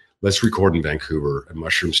like, let's record in Vancouver at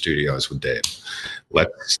Mushroom Studios with Dave.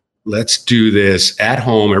 Let's do this at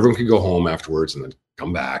home. Everyone can go home afterwards, and then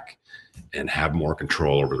come back and have more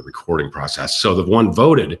control over the recording process. So the one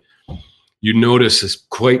voted, you notice is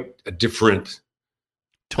quite a different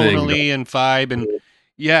tonally and vibe, and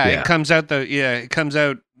it comes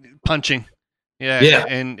out punching,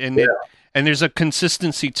 and there's a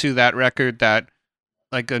consistency to that record that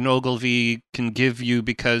like an Ogilvy can give you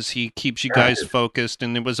because he keeps you guys focused.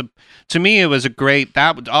 And to me it was a great,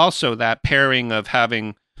 that also that pairing of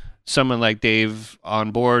having someone like Dave on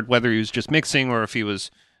board, whether he was just mixing or if he was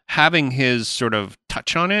having his sort of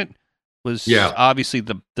touch on it, was obviously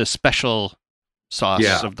the special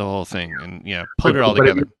sauce of the whole thing, and put it all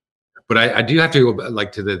together. But I do have to go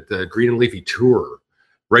like to the Green and Leafy tour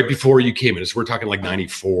right before you came in. So we're talking like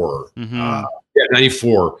 94.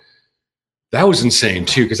 94. That was insane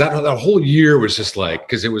too, because that whole year was just like,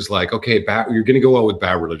 because it was like, okay, you're going to go out with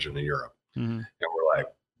Bad Religion in Europe, and we're like,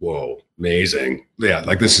 whoa, amazing,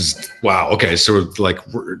 like this is wow. Okay, so like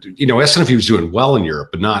SNFU was doing well in Europe,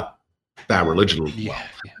 but not Bad Religion well. Yeah.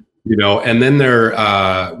 You know, and then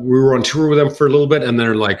we were on tour with them for a little bit, and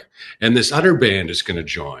they're like, and this other band is going to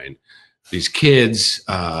join, these kids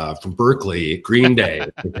from Berkeley, Green Day.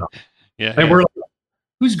 And we're like,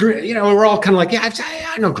 who's Green? You know, we're all kind of like,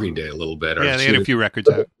 I know Green Day a little bit. Yeah, they had a few records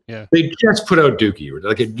out. Yeah, they just put out Dookie,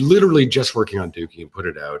 like literally just working on Dookie and put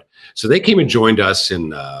it out. So they came and joined us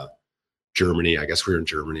in Germany. I guess we were in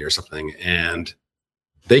Germany or something, and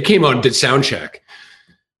they came out and did sound check.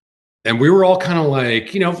 And we were all kind of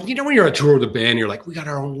like, you know, when you're on tour with a band, you're like, we got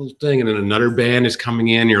our own little thing. And then another band is coming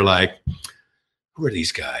in. You're like, who are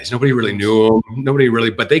these guys? Nobody really knew them. Nobody really,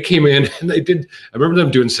 but they came in and they did. I remember them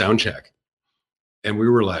doing sound check. And we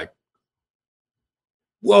were like,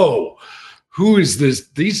 whoa, who is this?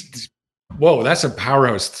 Whoa, that's a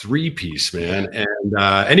powerhouse 3-piece, man. And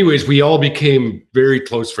anyways, we all became very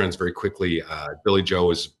close friends very quickly. Billy Joe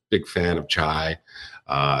was a big fan of Chai.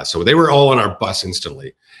 So they were all on our bus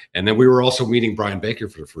instantly. And then we were also meeting Brian Baker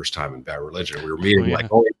for the first time in Bad Religion. We were meeting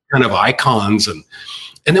like all these kind of icons. And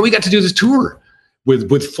then we got to do this tour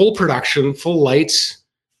with full production, full lights,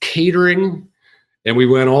 catering. And we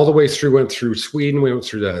went all the way through, went through Sweden, we went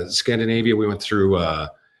through Scandinavia, we went through,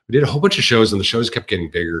 we did a whole bunch of shows, and the shows kept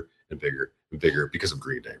getting bigger and bigger and bigger because of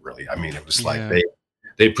Green Day, really. I mean, it was like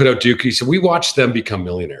they put out Dookie. So we watched them become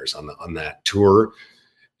millionaires on that tour.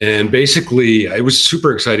 And basically, it was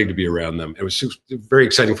super exciting to be around them. It was very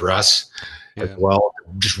exciting for us as well.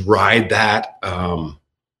 Just ride that.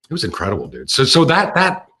 It was incredible, dude. So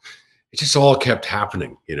that it just all kept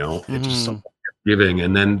happening, you know. It just kept giving,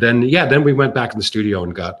 and then we went back in the studio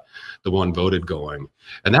and got the one voted going,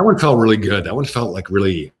 and that one felt really good. That one felt like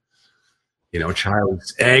really, you know,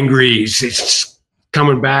 Child's angry. He's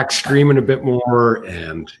coming back, screaming a bit more,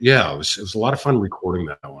 and yeah, it was a lot of fun recording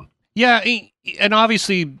that one. Yeah, and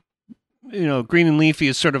obviously, you know, Green and Leafy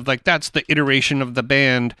is sort of like that's the iteration of the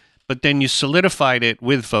band, but then you solidified it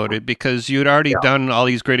with Voted because you had already done all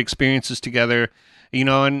these great experiences together, you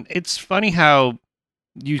know, and it's funny how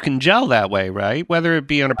you can gel that way, right? Whether it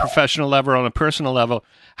be on a professional level or on a personal level,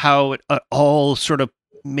 how it all sort of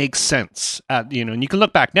makes sense, you know, and you can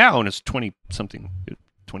look back now and it's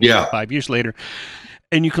 25 years later.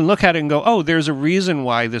 And you can look at it and go, oh, there's a reason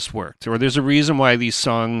why this worked, or there's a reason why these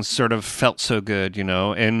songs sort of felt so good, you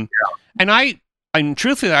know. And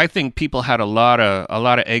truthfully, I think people had a lot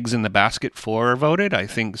of eggs in the basket for Voted. I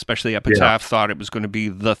think especially Epitaph thought it was going to be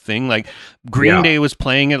the thing. Like Green Day was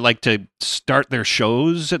playing it like to start their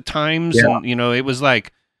shows at times, and you know, it was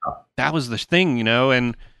like that was the thing, you know,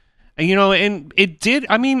 and you know, and it did.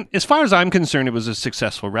 I mean, as far as I'm concerned, it was a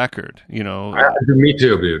successroster record. You know, me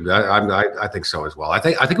too, dude. I think so as well. I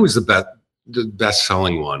think it was the best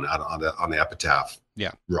selling one on the Epitaph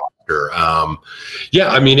roster.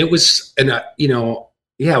 I mean, it was, and you know,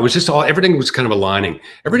 it was just everything was kind of aligning.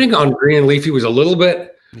 Everything on Green and Leafy was a little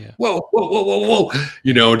bit whoa,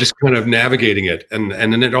 you know, just kind of navigating it, and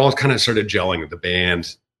then it all kind of started gelling with the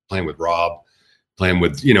band, playing with Rob. Playing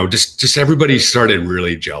with, you know, just everybody started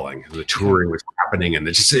really gelling. The touring was happening, and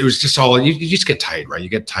it was just all you just get tight, right? You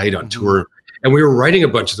get tight on tour, and we were writing a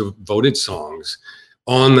bunch of the Voted songs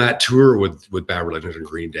on that tour with Bad Religion and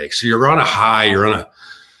Green Day. So you're on a high. You're on a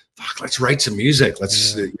let's write some music.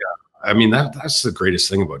 Let's. I mean that's the greatest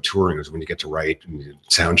thing about touring is when you get to write and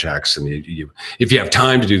sound checks, and you if you have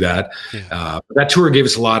time to do that. But that tour gave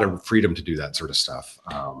us a lot of freedom to do that sort of stuff.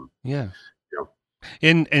 You know.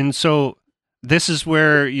 And so. This is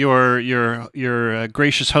where your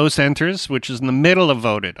gracious host enters, which is in the middle of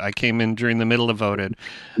Voted. I came in during the middle of Voted.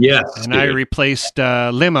 Yes. And I replaced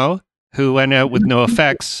Limo, who went out with No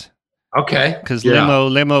Effects. Okay. Because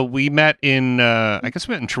Limo, we met in, I guess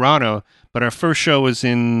we met in Toronto, but our first show was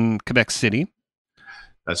in Quebec City.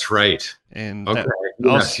 That's right. And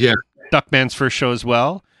Duckman's first show as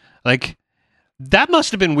well. Like, that must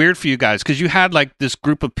have been weird for you guys because you had like this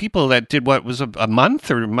group of people that did what was a month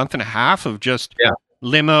or a month and a half of just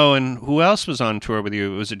Limo, and who else was on tour with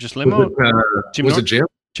you? Was it just Limo? Was it Jim?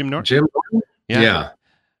 Jim Norton? Jim Norton? Yeah.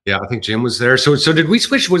 I think Jim was there. So did we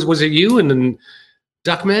switch? Was it you and then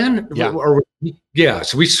Duckman? Yeah.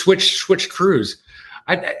 So we switched crews.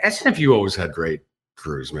 SNFU always had great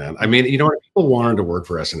crews, man. I mean, you know, people wanted to work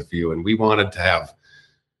for SNFU, and we wanted to have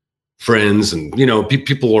friends and, you know,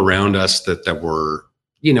 people around us that were,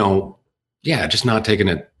 you know, just not taking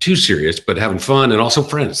it too serious, but having fun, and also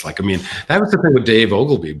friends. Like, I mean, that was the thing with Dave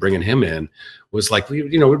Ogilvy, bringing him in was like,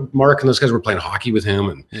 you know, Mark and those guys were playing hockey with him,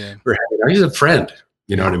 and he's a friend,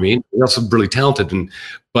 you know what I mean? He's also really talented.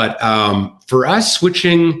 But for us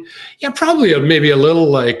switching, probably maybe a little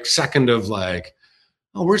like second of like,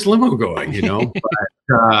 oh, where's Limo going? You know,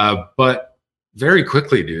 but very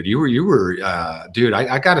quickly, dude, you were, dude,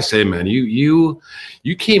 I gotta say, man, you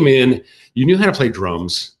came in, you knew how to play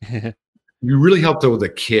drums. You really helped out with the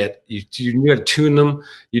kit. You knew how to tune them.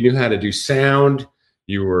 You knew how to do sound.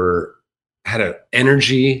 You had an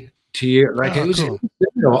energy to you. Like it was cool. You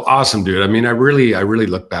know, awesome, dude. I mean, I really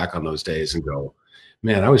look back on those days and go,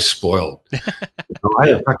 man, I was spoiled. You know, I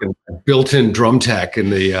had a fucking built-in drum tech in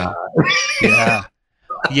the.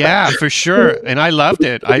 Yeah, for sure. And I loved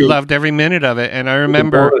it. I loved every minute of it. And I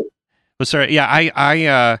remember,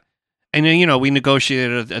 and then, you know, we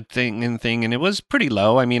negotiated a thing, and it was pretty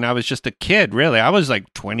low. I mean, I was just a kid, really. I was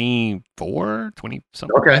like 24, 20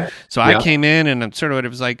 something. Okay. So I came in, and I'm sort of what it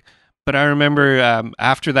was like. But I remember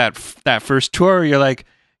after that first tour, you're like,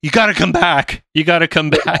 you got to come back. You got to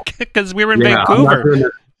come back because we were in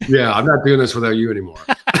Vancouver. I'm not doing this without you anymore.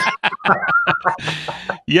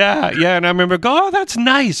 Yeah. And I remember oh, that's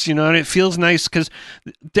nice, you know, and it feels nice because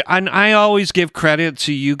I always give credit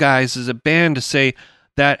to you guys as a band to say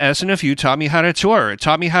that SNFU taught me how to tour. It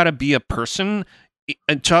taught me how to be a person.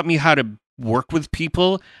 It taught me how to work with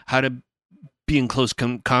people, how to be in close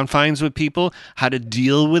confines with people, how to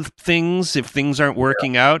deal with things if things aren't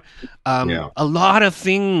working out. A lot of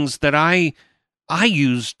things that I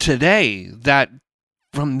use today that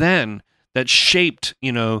from then that shaped,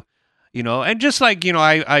 you know, you know, and just like, you know,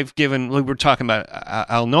 I've given, we were talking about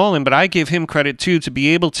Al Nolan, but I give him credit too to be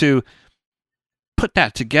able to put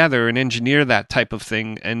that together and engineer that type of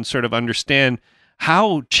thing and sort of understand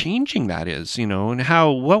how changing that is, you know, and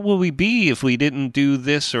how, what will we be if we didn't do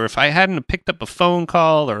this, or if I hadn't picked up a phone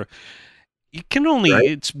call, or you can only, Right.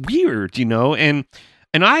 it's weird, you know, and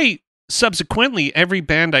I subsequently, every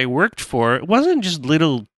band I worked for, it wasn't just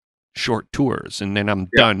little short tours and then I'm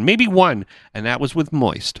done. Maybe one, and that was with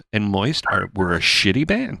Moist, and Moist were a shitty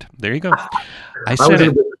band. There you go. I said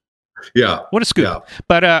it. Yeah. What a scoop. Yeah.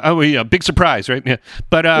 But oh yeah, big surprise, right? Yeah.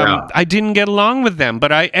 But Yeah. I didn't get along with them.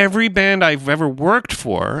 But every band I've ever worked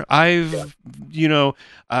for, you know,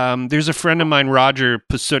 there's a friend of mine, Roger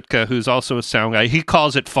Pasutka, who's also a sound guy. He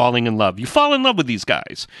calls it falling in love. You fall in love with these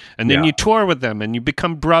guys, and then you tour with them, and you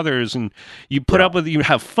become brothers, and you put up with, you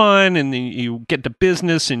have fun, and then you get to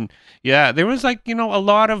business, and yeah, there was like, you know, a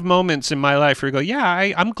lot of moments in my life where you go,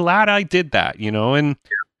 yeah, I'm glad I did that, you know, and.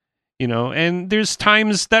 You know, and there's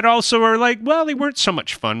times that also are like, well, they weren't so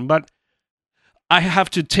much fun, but I have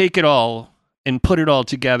to take it all and put it all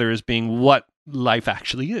together as being what life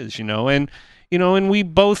actually is, you know, and we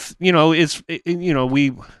both, you know,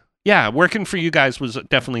 working for you guys was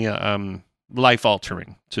definitely life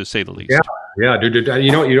altering, to say the least. Yeah, dude.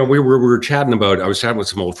 You know, we were chatting about. I was chatting with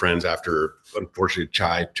some old friends after, unfortunately,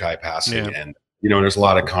 Chai passing, and you know, there's a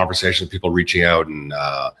lot of conversations, people reaching out,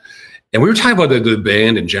 and we were talking about the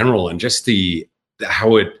band in general, and just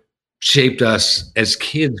how it shaped us as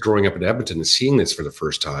kids growing up in Edmonton and seeing this for the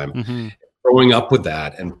first time, growing up with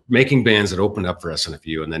that and making bands that opened up for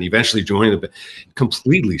SNFU, and then eventually joining the band,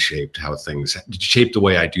 completely shaped how things, shaped the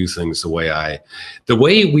way I do things, the way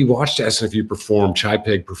we watched SNFU perform, Chai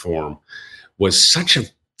Pig perform, was such a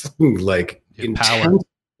fucking like intense.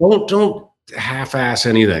 Don't half-ass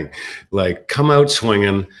anything. Like, come out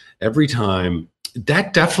swinging every time.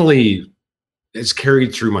 That definitely is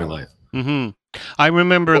carried through my life. I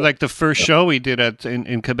remember like the first show we did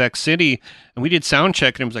in Quebec City, and we did sound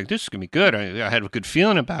check, and it was like, this is gonna be good. I had a good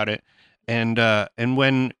feeling about it, and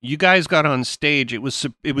when you guys got on stage, it was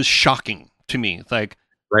shocking to me. Like,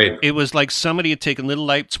 right, it was like somebody had taken little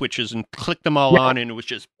light switches and clicked them all on, and it was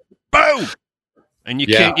just boom. And you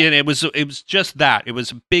can't. Yeah, it was just that. It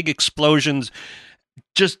was big explosions.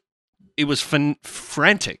 Just. It was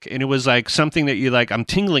frantic, and it was like something that you like, I'm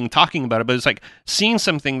tingling talking about it, but it's like seeing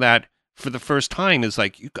something that for the first time is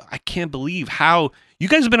like, I can't believe how you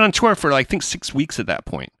guys have been on tour for, I think, 6 weeks at that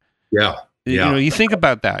point. Yeah. You know, you think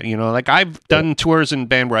about that, you know, like I've done tours in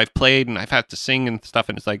band where I've played and I've had to sing and stuff,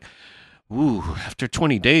 and it's like, ooh, after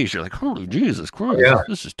 20 days, you're like, holy Jesus Christ,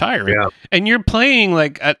 this is tiring. Yeah. And you're playing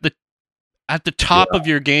like at the top of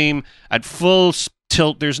your game at full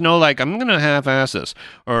tilt. There's no like, I'm gonna half-ass this,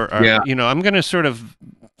 or you know, I'm gonna sort of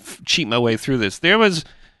cheat my way through this. There was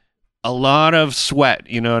a lot of sweat,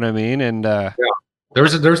 you know what I mean? And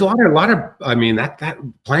there's a lot of I mean, that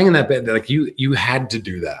playing in that band, like you had to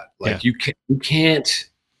do that. Like you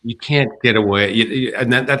can't get away.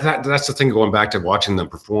 And that's the thing, going back to watching them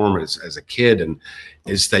perform as a kid, and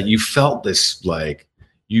is that you felt this like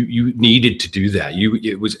you needed to do that.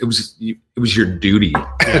 It was your duty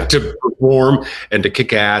to perform and to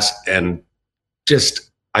kick ass, and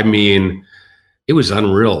just, I mean, it was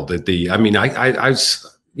unreal that it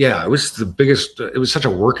was the biggest, it was such a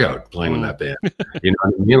workout playing in that band. You know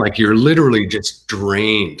what I mean? Like, you're literally just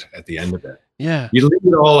drained at the end of it. Yeah. You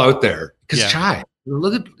leave it all out there because Chai,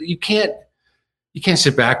 you can't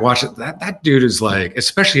sit back, watch it. That dude is like,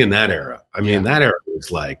 especially in that era. I mean, that era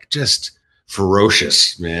was like just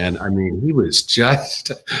ferocious, man. I mean, he was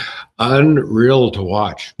just unreal to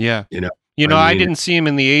watch. Yeah. You know, I didn't see him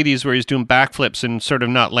in the 80s where he's doing backflips and sort of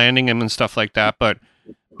not landing him and stuff like that, but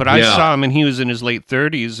I saw him, and he was in his late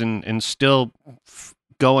 30s and still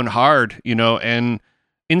going hard, you know, and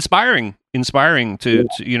inspiring to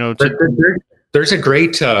you know. There's a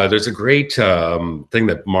great thing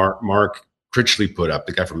that Mark Critchley put up,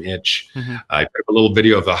 the guy from Itch. I put up a little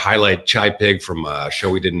video of a highlight Chai Pig from a show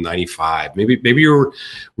we did in '95. Maybe you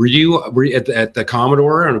were at the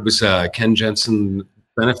Commodore, and it was Ken Jensen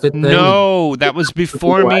benefit thing? No, that was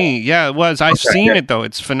before me. Yeah, it was. I've seen it though.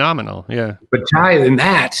 It's phenomenal. Yeah. But Chai in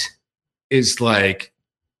that is like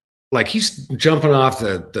he's jumping off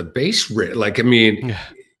the bass rate. Like, I mean,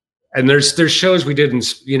 and there's shows we did in,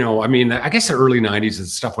 you know, I mean, I guess the early 90s and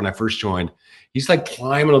stuff when I first joined. He's like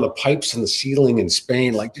climbing on the pipes in the ceiling in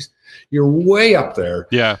Spain, like, just, you're way up there.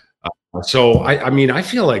 Yeah. So I mean, I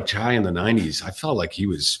feel like Chai in the 90s, I felt like he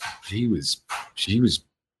was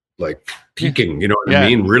like peaking, you know what I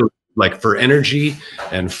mean? Really, like, for energy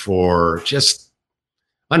and for just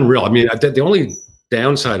unreal. I mean, the only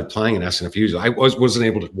downside of playing in SNFUs. I wasn't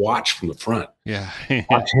able to watch from the front. Yeah.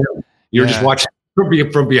 Watch him. You're just watching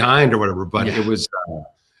from behind or whatever, but it was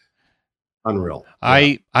unreal.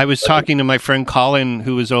 I was talking to my friend Colin,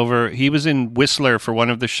 who was over. He was in Whistler for one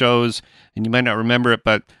of the shows, and you might not remember it,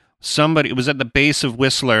 but it was at the base of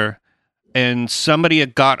Whistler, and somebody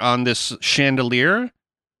had got on this chandelier.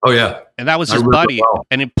 Oh yeah, and that was his buddy,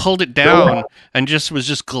 and it pulled it down, and was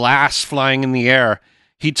just glass flying in the air.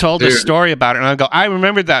 He told a story about it, and I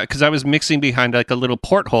remembered that because I was mixing behind like a little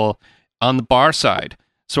porthole on the bar side,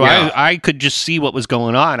 so I could just see what was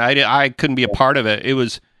going on. I couldn't be a part of it. It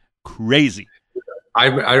was crazy. I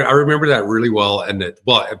remember that really well, and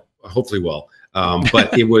hopefully well.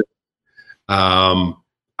 But it was, I'm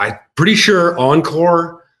pretty sure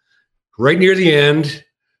encore, right near the end,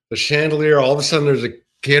 the chandelier. All of a sudden, there's a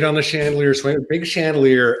kid on the chandelier, swinging a big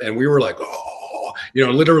chandelier, and we were like, oh,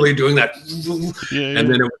 literally doing that, and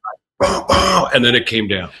then it was like, boom, and then it came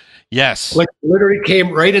down. Yes, like literally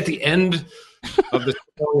came right at the end of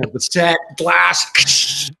the set, glass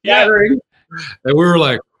shattering, and we were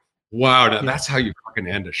like, wow, that's how you fucking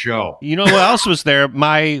end a show. You know who else was there?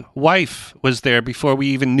 My wife was there before we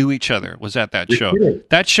even knew each other, was at that show.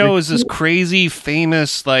 That show is this crazy,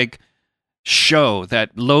 famous, like, show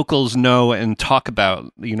that locals know and talk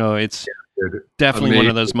about. It's definitely one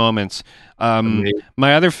of those moments.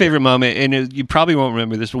 My other favorite moment, and you probably won't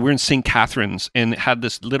remember this, but we're in St. Catharines, and it had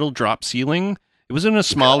this little drop ceiling. It was in a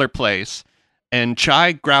smaller place, and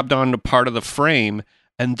Chai grabbed onto part of the frame,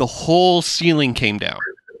 and the whole ceiling came down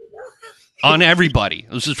on everybody.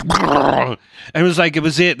 It was just, and it was like, it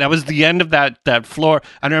was it. That was the end of that floor.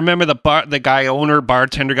 And I remember the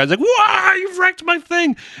bartender guy's like, "Wow, you've wrecked my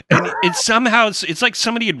thing!" And it's like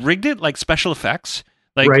somebody had rigged it, like special effects.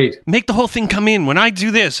 Like, make the whole thing come in. When I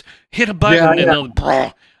do this, hit a button,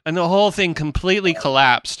 and the whole thing completely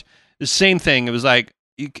collapsed. The same thing. It was like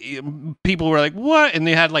people were like, "What?" And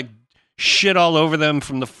they had like shit all over them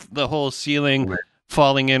from the whole ceiling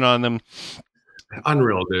falling in on them.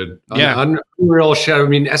 Unreal, dude. Unreal show. I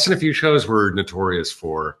mean, SNFU shows were notorious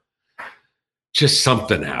for just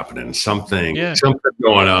something happening, something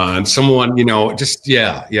going on. Someone,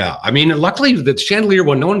 I mean, luckily the chandelier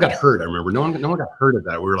one, no one got hurt. I remember no one got hurt of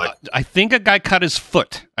that. We were like, I think a guy cut his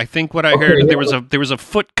foot. I think what I heard there was a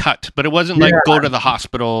foot cut, but it wasn't like go to the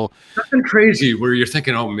hospital. Nothing crazy where you're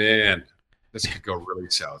thinking, oh man, this could go really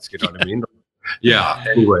south. You know what I mean? Yeah.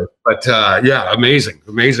 Anyway, but amazing.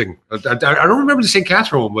 I don't remember the St.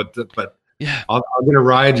 Catherine one, but I'm gonna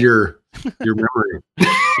ride your memory.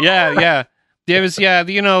 Yeah. There was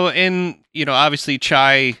obviously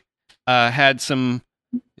Chai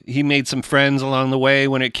he made some friends along the way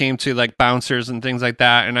when it came to like bouncers and things like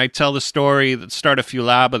that. And I tell the story that start a few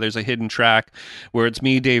lab, but there's a hidden track where it's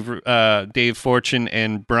me, Dave Fortune,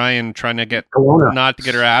 and Brian trying to get Kelowna, not to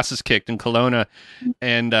get our asses kicked in Kelowna,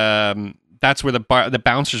 and that's where the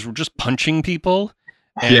bouncers were just punching people,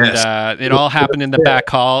 and it all happened in the back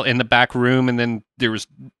hall, in the back room, and then there was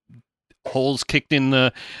holes kicked in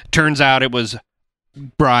the. Turns out it was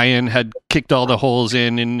Brian had kicked all the holes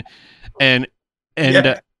in, and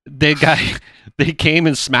they came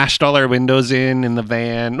and smashed all our windows in the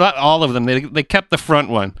van. Not all of them. They kept the front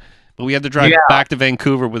one, but we had to drive back to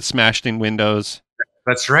Vancouver with smashed in windows.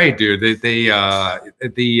 That's right, dude. I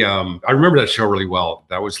remember that show really well.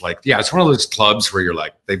 That was like, it's one of those clubs where you're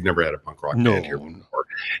like, they've never had a punk rock band here before,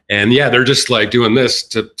 and they're just like doing this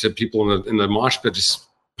to people in the mosh pit, just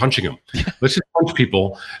punching them. Let's just punch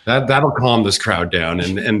people. That'll calm this crowd down.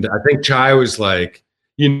 And I think Chai was like,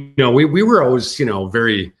 we were always,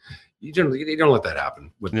 very, you don't let that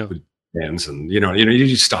happen with bands, and you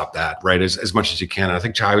just stop that right as much as you can. And I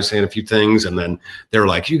think Chai was saying a few things, and then they were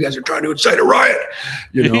like, "You guys are trying to incite a riot,"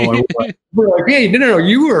 and we're like, "Hey, no,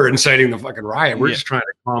 you were inciting the fucking riot. We're just trying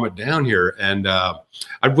to calm it down here." And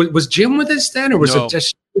was Jim with us then, or was it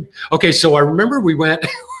just okay? So I remember we were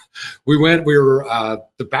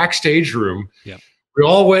the backstage room. Yeah, we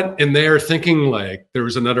all went in there thinking like there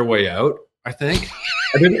was another way out, I think,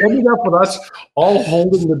 and it ended up with us all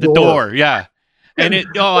holding the door. Yeah. And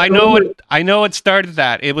I know what started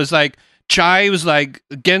that. It was like Chai was like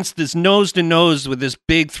against this nose to nose with this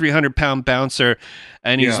big 300-pound bouncer,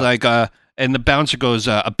 and he's like, and the bouncer goes,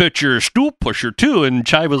 "I bet you're a stool pusher too." And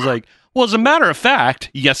Chai was like, "Well, as a matter of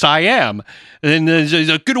fact, yes, I am." And then he's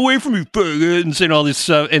like, "Get away from me, faggot," and saying all this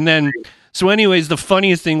stuff. And then, so anyways, the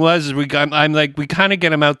funniest thing was we kind of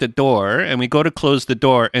get him out the door, and we go to close the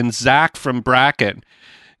door, and Zach from Bracket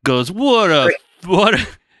goes, "What?"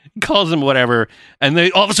 He calls him whatever, and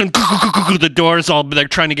they all of a sudden the doors all they're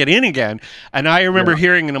trying to get in again. And I remember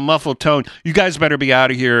hearing in a muffled tone, "You guys better be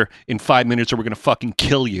out of here in 5 minutes, or we're gonna fucking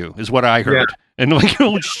kill you." Is what I heard. And like,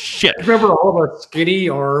 oh shit! I remember all the skinny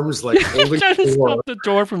arms like holding trying to stop the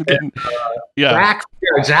door from getting.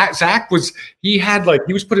 Zach was he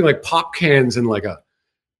was putting like pop cans in like a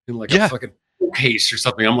fucking case or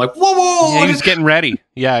something. I'm like, whoa! Yeah, he was getting ready.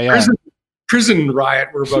 Yeah. Prison riot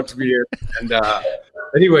we're about to be in. And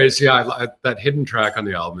anyways, that hidden track on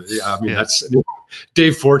the album. Yeah, I mean that's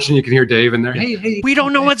Dave Fortune. You can hear Dave in there. Hey, we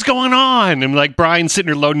don't know what's going on. And like Brian sitting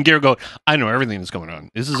there loading gear, going, I know everything that's going on.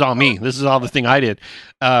 This is all me. This is all the thing I did.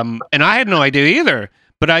 And I had no idea either.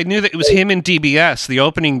 But I knew that it was him and DBS. The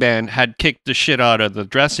opening band had kicked the shit out of the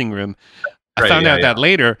dressing room. I found out that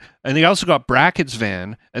later. And they also got Brackett's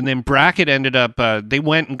van. And then Brackett ended up, they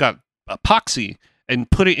went and got epoxy and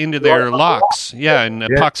put it into their locks. Yeah, and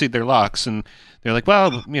epoxied their locks. And they're like,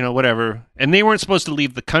 well, whatever. And they weren't supposed to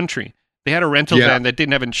leave the country. They had a rental van that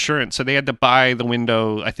didn't have insurance, so they had to buy the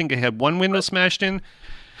window. I think they had one window smashed in.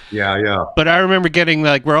 Yeah. But I remember getting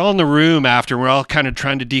we're all in the room after, we're all kind of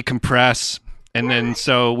trying to decompress. And then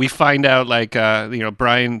so we find out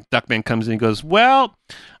Brian Duckman comes in and goes, well,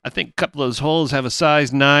 I think a couple of those holes have a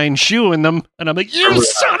size 9 shoe in them. And I'm like, you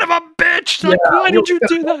son of a bitch! Like, why did you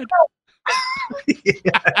do that?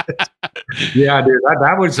 Yeah, dude,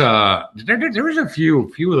 that was there was a few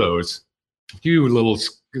of those, little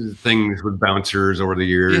things with bouncers over the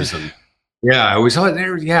years, and I always saw it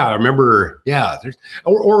there. Yeah, I remember. Yeah, there's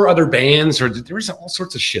or other bands, or there was all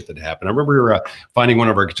sorts of shit that happened. I remember finding one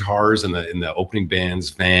of our guitars in the opening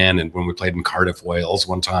band's van, and when we played in Cardiff, Wales,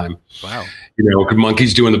 one time. Wow.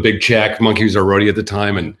 Monkey's doing the big check. Monkey was our roadie at the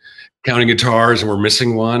time, and counting guitars, and we're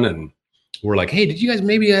missing one, and we're like, hey, did you guys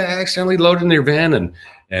maybe accidentally load in your van?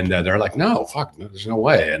 And they're like, no, fuck, no, there's no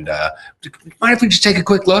way. And mind if we just take a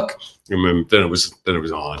quick look? And then it was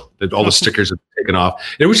on. All the stickers had taken off.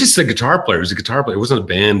 It was just the guitar player. It was a guitar player. It wasn't a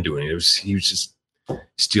band doing it. He was just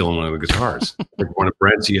stealing one of the guitars, like one of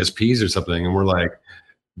Brent's ESPs or something. And we're like,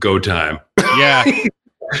 go time. Yeah.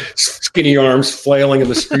 Skinny arms flailing in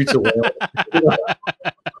the streets of Wales.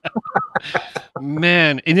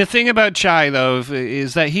 Man, and the thing about Chai, though,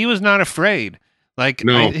 is that he was not afraid.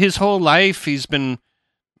 His whole life,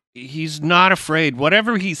 he's not afraid.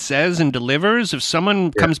 Whatever he says and delivers, if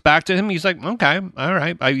someone comes back to him, he's like, okay, all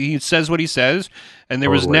right. He says what he says, and there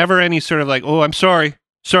was never any sort of like, oh, I'm sorry,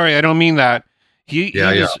 I don't mean that.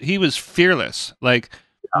 He was fearless.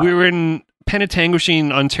 We were in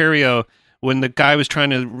Penetanguishene, Ontario, when the guy was trying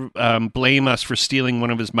to blame us for stealing one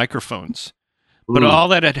of his microphones. But all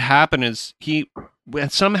that had happened is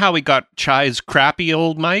somehow he got Chai's crappy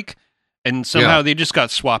old mic, and somehow they just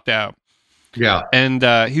got swapped out. Yeah. And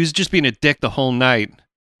he was just being a dick the whole night.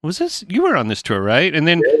 You were on this tour, right? And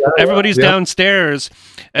then everybody's downstairs,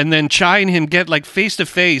 and then Chai and him get face to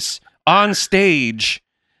face on stage.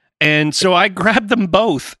 And so I grabbed them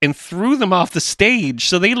both and threw them off the stage.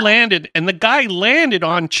 So they landed, and the guy landed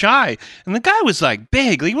on Chai. And the guy was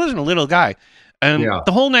big. He wasn't a little guy. And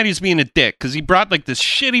the whole night he's being a dick because he brought this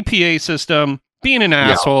shitty PA system, being an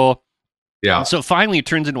asshole. Yeah. And so finally it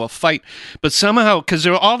turns into a fight. But somehow, because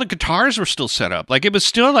all the guitars were still set up, it was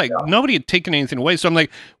still nobody had taken anything away. So I'm like,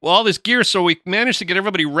 well, all this gear. So we managed to get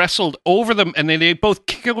everybody wrestled over them, and then they both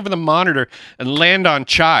kick over the monitor and land on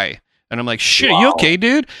Chai. And I'm like, shit, are you okay,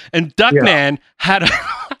 dude? And Duckman had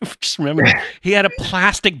I just remember he had a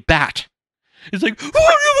plastic bat. He's like,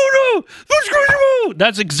 oh, no,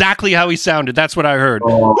 that's exactly how he sounded. That's what I heard.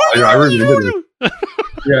 Oh, I remember.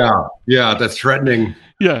 Yeah, that's threatening.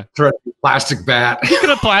 Yeah, threatening plastic bat. Look at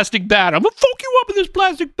a plastic bat. I'm gonna fuck you up with this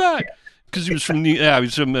plastic bat. Because he was from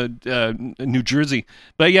New Jersey.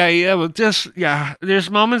 But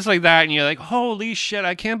there's moments like that, and you're like, holy shit,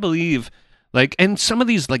 I can't believe. And some of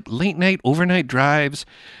these late night, overnight drives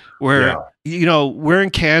where we're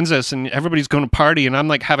in Kansas and everybody's going to party, and I'm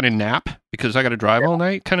having a nap because I got to drive all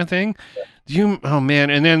night, kind of thing. Oh man,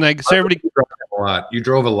 and then so everybody. You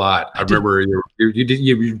drove a lot. I remember you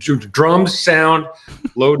did drums sound,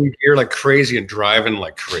 loading gear like crazy, and driving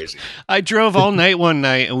like crazy. I drove all night one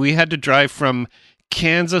night, and we had to drive from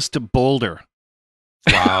Kansas to Boulder.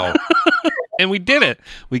 Wow. And we did it.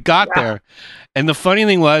 We got there. And the funny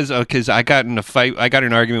thing was, because I got in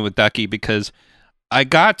an argument with Ducky because I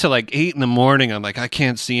got to 8 in the morning. I'm like, I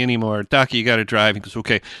can't see anymore. Ducky, you got to drive. He goes,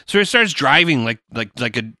 okay. So he starts driving like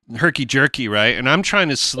a herky jerky, right? And I'm trying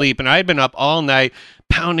to sleep, and I'd been up all night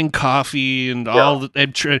pounding coffee and all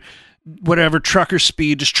the whatever trucker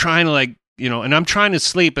speed, just trying to you know, and I'm trying to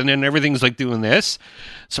sleep, and then everything's like doing this.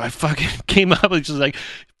 So I fucking came up and just like,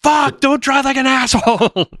 fuck, don't drive like an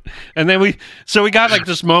asshole. And then we got like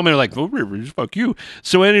this moment of like, oh, fuck you.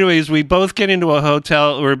 So anyways, we both get into a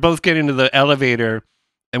hotel, or both get into the elevator,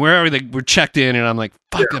 and we're checked in, and I'm like,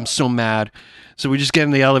 fuck, I'm so mad. So we just get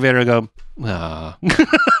in the elevator and go, ah.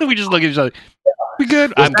 We just look at each other. We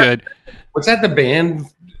good? I'm good. Was that the band?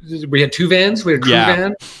 We had two vans. We had a crew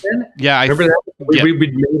van. Yeah, remember that? We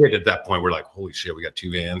made it at that point. We're like, holy shit, we got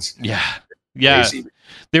two vans. Yeah. Crazy.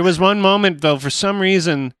 There was one moment though, for some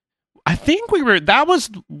reason, I think that was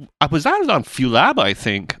on Fulab, I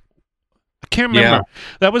think. I can't remember. Yeah.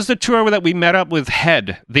 That was the tour that we met up with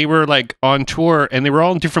Head. They were like on tour, and they were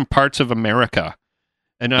all in different parts of America.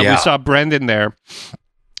 And we saw Brendan there.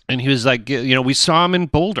 And he was like, you know, we saw him in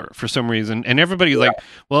Boulder for some reason. And everybody's like,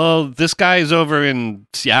 well, this guy's over in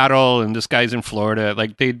Seattle and this guy's in Florida.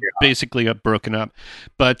 Like, they basically got broken up.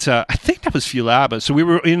 But I think that was Fulaba. So we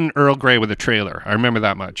were in Earl Grey with a trailer. I remember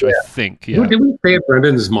that much, I think. Yeah. Did we stay at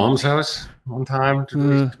Brendan's mom's house one time?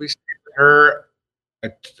 Did we stay with her?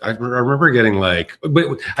 I remember getting like, but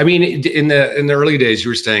I mean, in the early days,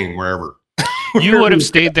 you were staying wherever. You would have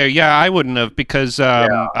stayed there. Yeah, I wouldn't have, because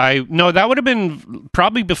that would have been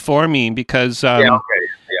probably before me, because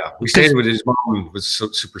we stayed with his mom. It was so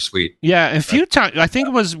super sweet. Yeah, a few times. I think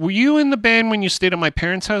were you in the band when you stayed at my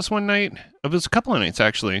parents' house one night? It was a couple of nights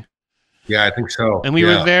actually. Yeah, I think so. And we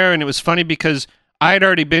were there, and it was funny because I had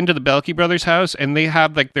already been to the Belkey brothers' house, and they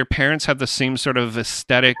have like their parents have the same sort of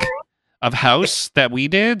aesthetic of house that we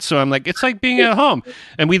did. So I'm like, it's like being at home.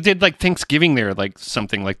 And we did like Thanksgiving there, like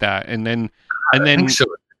something like that. And then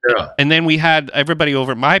we had everybody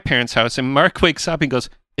over at my parents' house, and Mark wakes up and goes,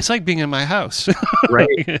 it's like being in my house. Right.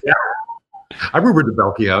 Yeah. I remember the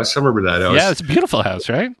Belkey house. I remember that house. Yeah, it's a beautiful house,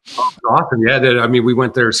 right? Awesome. Yeah. I mean, we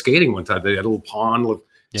went there skating one time. They had a little pond,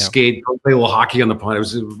 skate, play a little hockey on the pond. It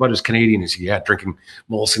was about as Canadian as you get, drinking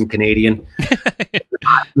Molson Canadian.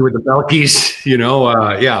 With the Belkies, you know,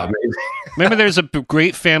 maybe. Remember, there's a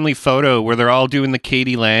great family photo where they're all doing the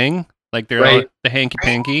Katie Lang, like they're all the hanky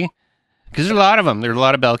panky. Because there's a lot of them. There's a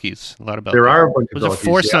lot of Belkies. There are a bunch of Belkies. Was it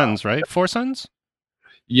Four Sons, right? Four Sons?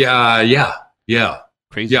 Yeah.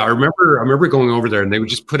 Crazy. Yeah, I remember going over there, and they would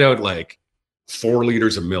just put out like 4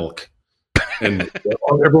 liters of milk. And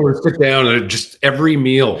everyone would sit down, and just every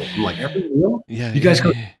meal. I'm like, every meal? Yeah. You guys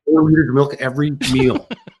got 4 liters of milk every meal.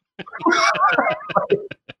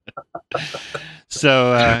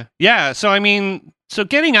 So I mean,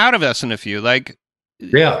 getting out of SNFU, like,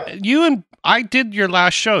 you and I did your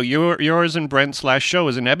last show. Yours and Brent's last show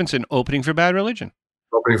was in Edmonton, opening for Bad Religion.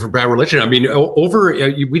 Opening for Bad Religion. I mean,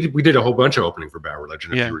 we did a whole bunch of opening for Bad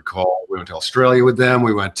Religion. If you recall, we went to Australia with them.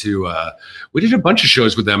 We went to we did a bunch of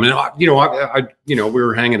shows with them, and we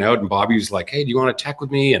were hanging out, and Bobby was like, "Hey, do you want to tech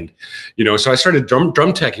with me?" And so I started drum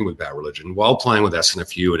teching with Bad Religion while playing with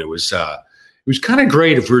SNFU, and it was kind of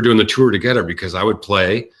great if we were doing the tour together, because I would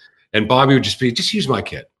play, and Bobby would just use my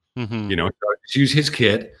kit, just use his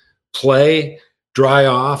kit, play, dry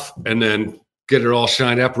off, and then get it all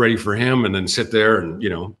shined up, ready for him, and then sit there and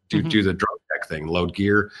do the drum tech thing, load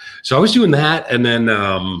gear. So I was doing that, and then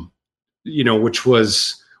which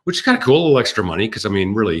is kind of cool, a little extra money, because I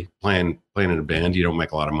mean, really playing in a band, you don't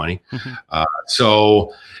make a lot of money.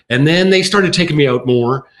 And then they started taking me out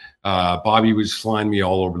more. Bobby was flying me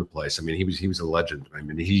all over the place. I mean, he was a legend. I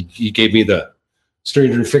mean, he gave me the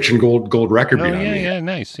Stranger in Fiction gold record behind me. Yeah,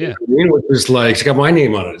 nice. Yeah. It was like, it's got my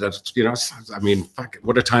name on it. That's, I mean, fuck,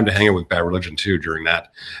 what a time to hang out with Bad Religion too during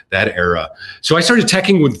that era. So I started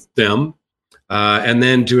teching with them, and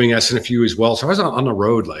then doing SNFU as well. So I was on the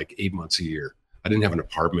road like 8 months a year. I didn't have an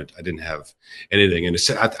apartment. I didn't have anything. And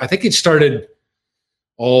I think it started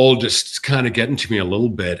all just kind of getting to me a little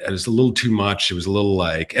bit. It was a little too much. It was a little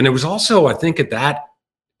like, and it was also, I think at that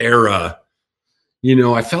era,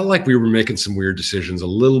 I felt like we were making some weird decisions a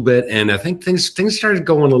little bit, and I think things started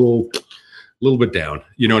going a little bit down.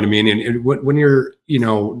 You know what I mean? And when you're,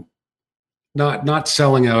 not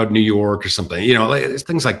selling out New York or something, like,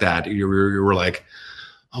 things like that, you were like,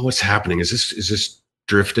 oh, what's happening? Is this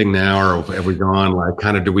drifting now, or have we gone? Like,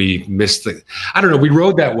 kind of, do we miss the? I don't know. We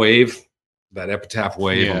rode that wave, that Epitaph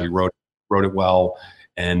wave, and we rode it well.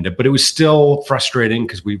 But it was still frustrating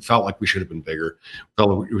because we felt like we should have been bigger. We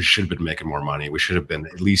felt like we should have been making more money. We should have been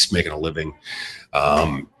at least making a living,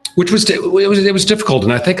 which was it was difficult.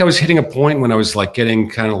 And I think I was hitting a point when I was like getting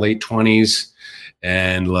kind of late 20s,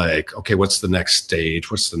 and like, okay, what's the next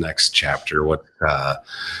stage? What's the next chapter? What's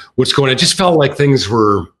going on? It just felt like things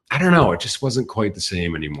were, I don't know. It just wasn't quite the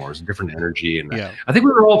same anymore. It was a different energy, and I think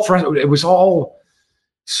we were all frustrated. It was all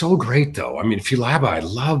so great though. I mean, Philaba, I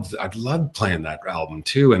loved playing that album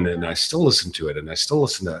too, and then I still listen to it, and I still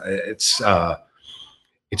listen to it.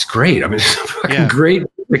 It's great. I mean, it's fucking great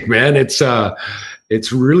music, man.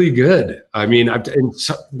 It's really good. I mean,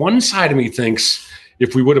 one side of me thinks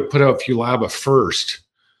if we would have put out Philaba first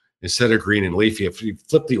instead of Green and Leafy, if we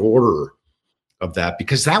flip the order of that,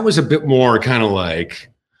 because that was a bit more kind of like,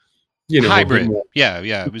 hybrid. More,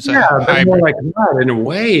 it was a hybrid. More like that in a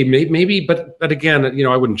way, maybe, but again,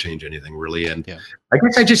 I wouldn't change anything really. And I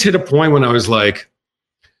guess I just hit a point when I was like,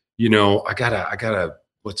 I gotta,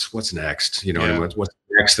 what's next? What's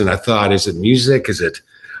next? And I thought, is it music? Is it?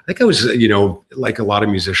 I think I was, like a lot of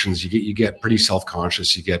musicians, you get pretty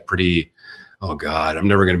self-conscious. You get pretty, oh God, I'm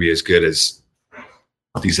never going to be as good as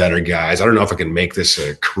these other guys. I don't know if I can make this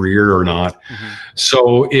a career or not. Mm-hmm.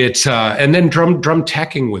 So it's and then drum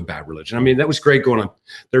teching with Bad Religion. I mean, that was great going on.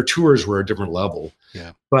 Their tours were a different level.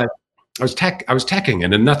 Yeah. But I was teching,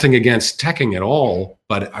 and nothing against teching at all,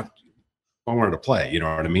 but I wanted to play, you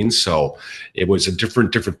know what I mean? So it was a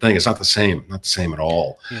different thing. It's not the same at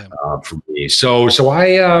all for me. So I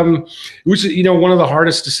it was one of the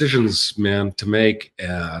hardest decisions, man, to make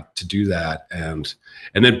to do that, and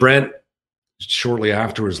then Brent shortly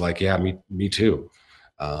after was like, yeah, me too.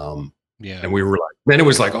 And we were like, then it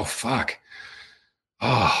was like, oh fuck,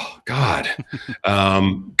 oh God,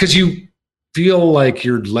 because you feel like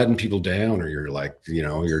you're letting people down, or you're like,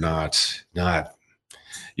 you're not.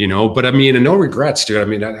 But I mean, and no regrets, dude. I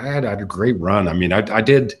mean, I had a great run. I mean, I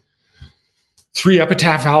did 3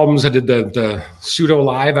 Epitaph albums. I did the Pseudo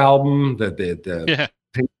Live album, the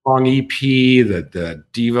Ping Pong EP, the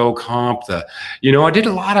Devo comp, I did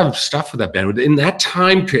a lot of stuff with that band. In that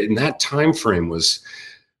time period, in that time frame was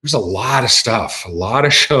a lot of stuff, a lot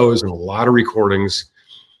of shows and a lot of recordings.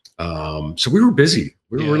 So we were busy.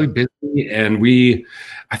 We were really busy, and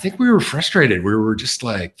I think we were frustrated. We were just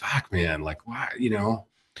like, fuck, man, like, why,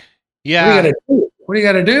 Yeah. What do you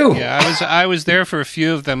got to do? Yeah, I was there for a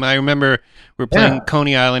few of them. I remember we were playing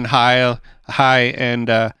Coney Island High,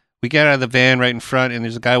 and we get out of the van right in front, and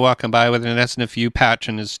there's a guy walking by with an SNFU patch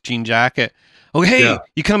on his jean jacket. Oh, hey,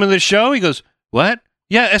 you coming to the show? He goes, what?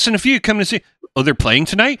 Yeah, SNFU, coming to see. Oh, they're playing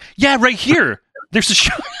tonight? Yeah, right here. There's a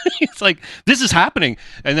show. It's like, this is happening.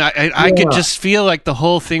 And I could just feel like the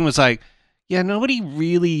whole thing was like, nobody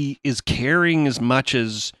really is caring as much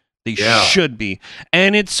as they should be.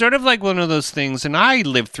 And it's sort of like one of those things, and I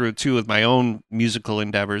lived through it too with my own musical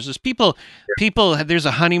endeavors, is people, there's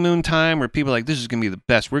a honeymoon time where people are like, this is going to be the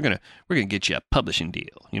best. We're going to get you a publishing deal,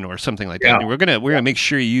 or something like that. And we're going to make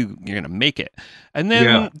sure you're going to make it. And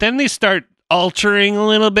then they start altering a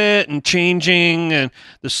little bit and changing and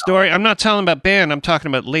the story. I'm not talking about band. I'm talking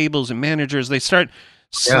about labels and managers. They start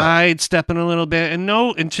sidestepping a little bit,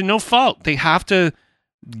 and to no fault. They have to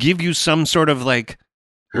give you some sort of like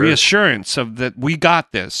reassurance of that we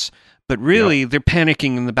got this, but really they're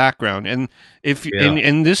panicking in the background. And if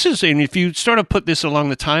if you sort of put this along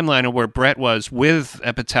the timeline of where Brett was with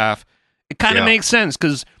Epitaph, it kind of makes sense,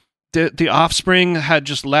 because the Offspring had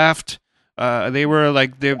just left. They were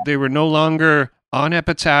like they were no longer on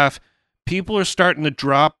Epitaph. People are starting to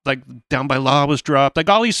drop, like Down by Law was dropped, like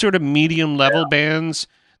all these sort of medium level bands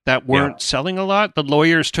that weren't selling a lot. The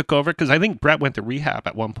Lawyers took over, because I think Brett went to rehab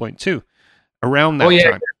at one point too. Around that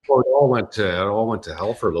time. Well, it all went to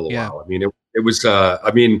hell for a little while. I mean, it was.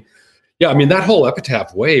 That whole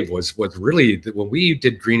Epitaph wave was really when we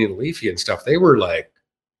did Green and Leafy and stuff. They were like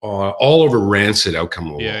all over Rancid,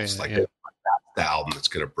 Outcome of the Wolves. That's the album that's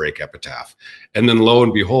going to break Epitaph. And then lo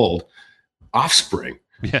and behold, Offspring.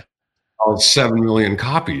 Yeah. All 7 million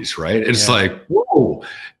copies. Right. It's like, whoa.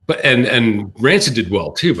 But and Rancid did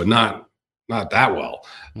well too, but not that well.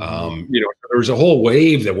 Mm-hmm. There was a whole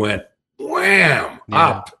wave that went wham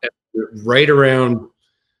up right around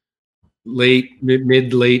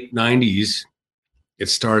mid late 90s. It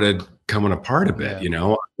started coming apart a bit.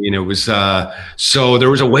 It was so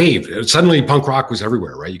there was a wave. Suddenly punk rock was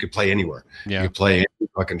everywhere, right? You could play anywhere. You could play any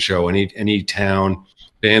fucking show, any town.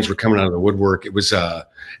 Bands were coming out of the woodwork. It was and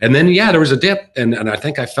then there was a dip, and I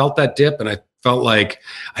think I felt that dip, and I felt like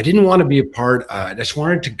I didn't want to be a part. I just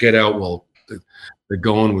wanted to get out while the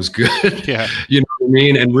going was good. Yeah. You know what I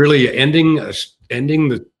mean? And really ending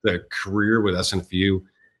the career with SNFU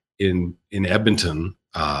in Edmonton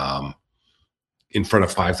in front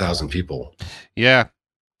of 5,000 people. Yeah.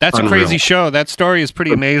 That's unreal. A crazy show. That story is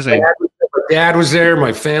pretty amazing. My dad was there.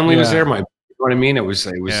 My family was there. You know what I mean? It was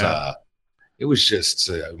just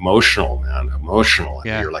emotional, man. Emotional.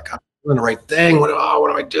 Yeah. And you're like, I'm doing the right thing. What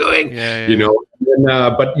am I doing? Yeah.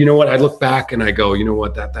 But you know what? I look back and I go, you know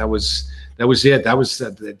what? That that was it. That was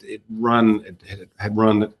it had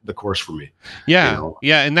run the course for me. Yeah, you know?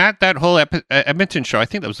 Yeah, and that whole Edmonton show, I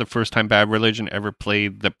think that was the first time Bad Religion ever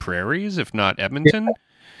played the Prairies, if not Edmonton.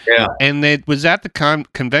 Yeah, and it was at the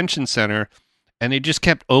convention center, and they just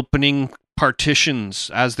kept opening partitions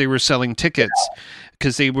as they were selling tickets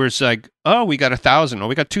because they were like, oh, we got 1,000, oh,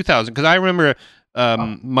 we got 2,000. Because I remember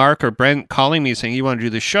Mark or Brent calling me saying, you want to do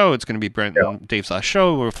this show? It's going to be Brent and Dave's last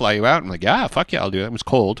show. We'll fly you out. I'm like, yeah, fuck yeah, I'll do it. It was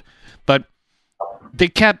cold. But they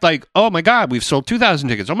kept like, oh my God, we've sold 2,000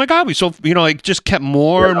 tickets. Oh my God, we sold, like just kept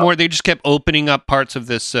more and more. They just kept opening up parts of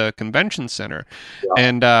this convention center.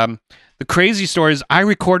 And the crazy story is I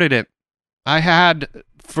recorded it. I had,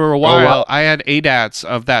 for a while, I had ADATs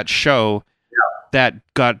of that show that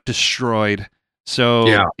got destroyed.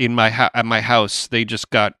 So in at my house, they just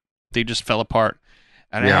fell apart.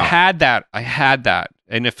 And I had that.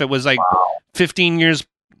 And if it was like 15 years,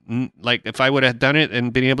 like if I would have done it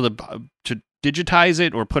and been able to digitize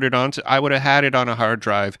it or put it onto, I would have had it on a hard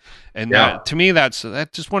drive. And that, to me, that's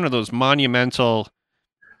just one of those monumental,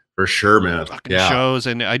 for sure, man, shows.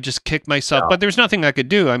 And I just kicked myself, but there's nothing I could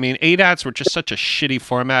do. I mean, ADATs were just such a shitty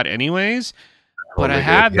format anyways, but I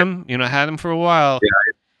had them, I had them for a while.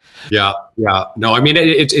 Yeah. No, I mean,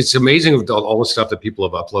 it's amazing with all the stuff that people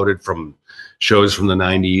have uploaded from shows from the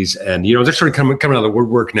 90s. And, they're sort of coming out of the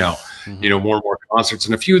woodwork now, more and more concerts.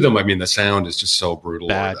 And a few of them, I mean, the sound is just so brutal.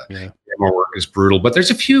 Bad, the work is brutal, but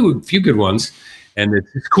there's a few good ones. And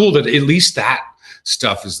it's cool that at least that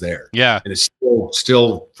stuff is there. Yeah. And it's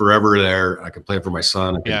still forever there. I can play it for my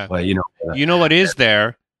son. I can play, you know what is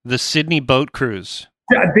there? The Sydney boat cruise.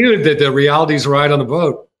 Yeah, dude, the reality's ride on the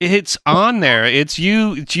boat. It's on there. It's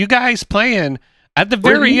you guys playing at the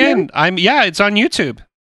very end. It's on YouTube.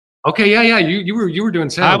 Okay, yeah. You were doing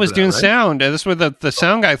sound. I was doing sound, and this was the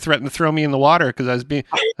sound guy threatened to throw me in the water because I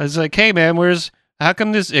was like, hey man, how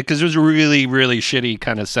come this? Because it was really, really shitty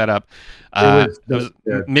kind of setup. It was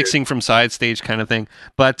mixing from side stage kind of thing.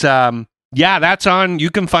 But that's on. You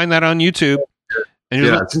can find that on YouTube. And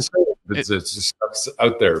it's insane. It's just stuff's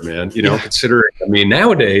out there, man. Considering, I mean,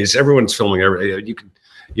 nowadays everyone's filming you can,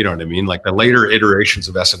 you know what I mean? Like the later iterations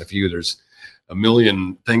of SNFU, there's a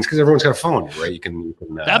million things because everyone's got a phone, right? You can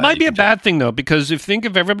that might be a bad thing though, because if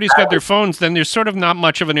everybody's got their phones, then there's sort of not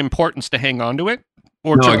much of an importance to hang on to it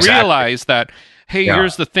or realize that, hey,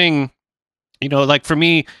 here's the thing, like for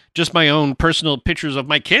me, just my own personal pictures of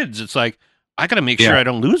my kids. It's like, I got to make sure I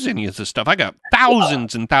don't lose any of this stuff. I got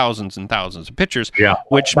thousands and thousands and thousands of pictures,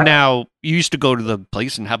 which now you used to go to the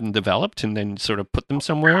place and have them developed and then sort of put them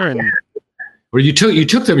somewhere. And well, you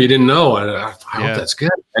took them, you didn't know. And I hope that's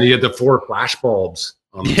good. And you had the 4 flash bulbs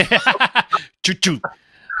on them.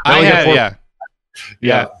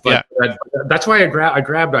 That's why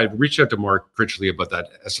I reached out to Mark Critchley about that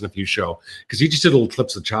SNFU show because he just did little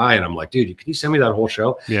clips of Chai, and I'm like, dude, can you send me that whole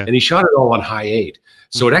show? And he shot it all on high 8,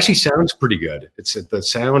 so it actually sounds pretty good. It's the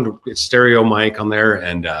sound, it's stereo mic on there,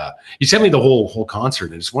 and he sent me the whole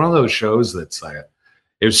concert. And it's one of those shows that's like,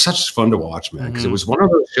 it was such fun to watch, man, because it was one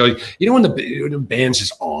of those shows. When the band's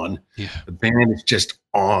just on, the band is just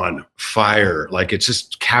on fire. Like it's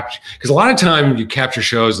just capture. Because a lot of time you capture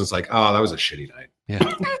shows and it's like, oh, that was a shitty night.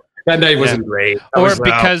 Yeah, that night wasn't great.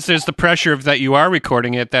 Because there's the pressure of that you are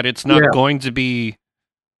recording it, that it's not going to be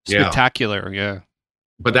spectacular. Yeah.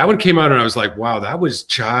 But that one came out and I was like, wow, that was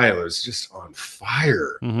Chai. It was just on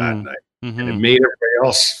fire that night. And it made everybody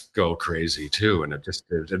else go crazy too. And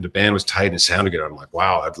the band was tight and it sounded good. I'm like,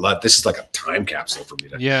 wow, this is like a time capsule for me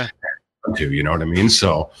to you know what I mean?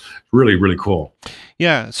 So really, really cool.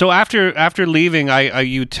 Yeah. So after leaving,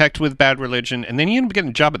 you teched with Bad Religion, and then you ended up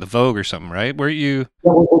getting a job at the Vogue or something, right? Where you?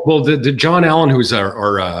 Well, the John Allen, who's our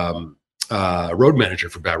road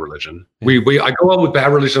manager for Bad Religion. I go out with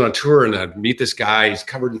Bad Religion on tour and I meet this guy. He's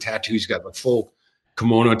covered in tattoos. He's got the full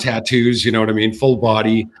kimono tattoos. You know what I mean? Full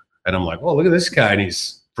body. And I'm like, oh, look at this guy. And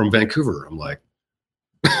he's from Vancouver. I'm like,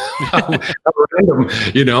 how random,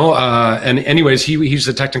 and anyways, he's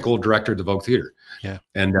the technical director of the Vogue Theater. Yeah.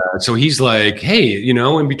 And so he's like, hey,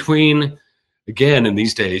 in between, again, in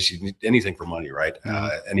these days, you need anything for money, right?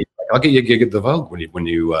 And he's like, I'll get you a gig at the Vogue when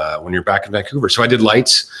you're back in Vancouver. So I did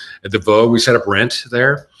lights at the Vogue. We set up Rent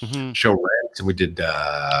there, show Rent, and we did.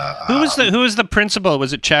 Who was the principal?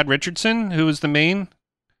 Was it Chad Richardson? Who was the main?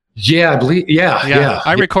 Yeah, I believe. Yeah.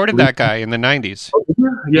 I recorded that guy in the 90s.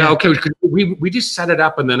 Yeah. Okay. We just set it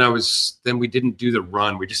up, and then we didn't do the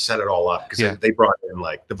run. We just set it all up because they brought in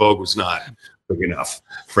like the Vogue was not big enough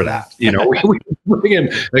for that. We bring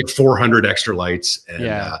in like 400 extra lights. And,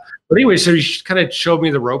 but anyway, so he kind of showed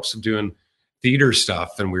me the ropes of doing theater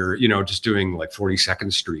stuff, and we were, just doing like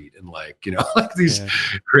 42nd Street and like, like these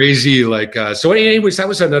crazy like. So, anyways, that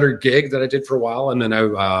was another gig that I did for a while, and then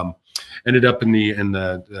I ended up in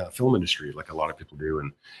the film industry, like a lot of people do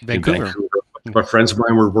in Vancouver. My friends of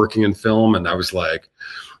mine were working in film, and I was like,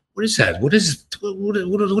 what is that? What is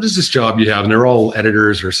this job you have? And they're all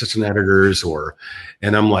editors or assistant editors,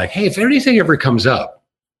 and I'm like, hey, if anything ever comes up,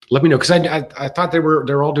 let me know. Cause I thought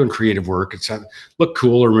they're all doing creative work. It looked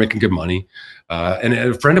cool or making good money. And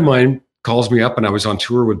a friend of mine calls me up, and I was on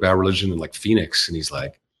tour with Bad Religion in like Phoenix. And he's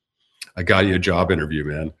like, I got you a job interview,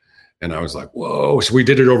 man. And I was like, whoa. So we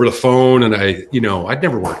did it over the phone. And I'd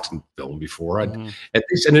never worked in film before. At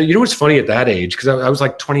least, and what's funny at that age, because I was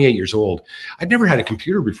like 28 years old, I'd never had a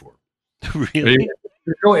computer before. Really?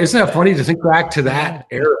 Isn't that funny to think back to that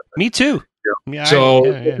era? Me too. Yeah, so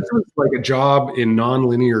this was like a job in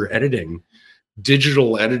nonlinear editing,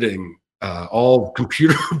 digital editing, all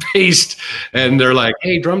computer based. And they're like,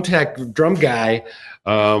 hey, drum guy,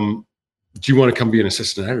 do you want to come be an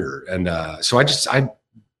assistant editor? And so I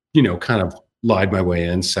kind of lied my way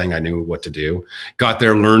in, saying I knew what to do. Got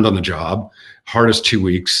there, learned on the job. Hardest 2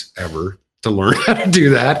 weeks ever to learn how to do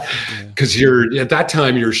that, because at that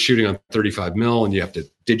time you're shooting on 35 mil, and you have to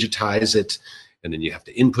digitize it, and then you have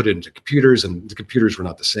to input it into computers, and the computers were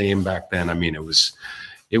not the same back then. I mean, it was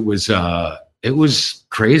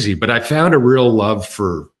crazy, but I found a real love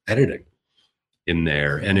for editing in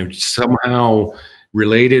there, and it somehow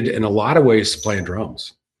related in a lot of ways to playing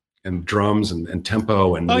drums. And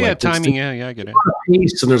tempo and timing. I get it.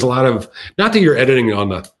 Pace, and there's a lot of, not that you're editing on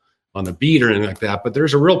the beat or anything like that, but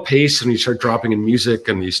there's a real pace, and you start dropping in music,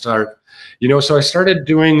 and you start, so I started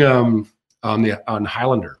doing on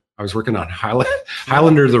Highlander. I was working on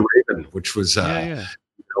Highlander the Raven, which was and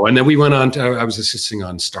then we went on to, I was assisting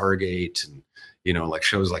on Stargate and like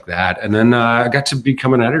shows like that, and then I got to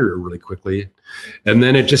become an editor really quickly, and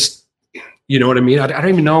then it just, you know what I mean? I don't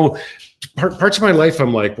even know. Parts of my life,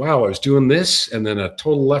 I'm like, wow, I was doing this, and then a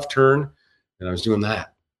total left turn, and I was doing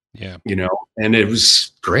that. Yeah. And it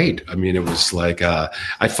was great. I mean, it was like,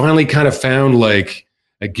 I finally kind of found like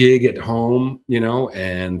a gig at home,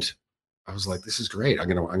 and I was like, this is great. I'm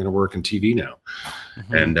going to work in TV now.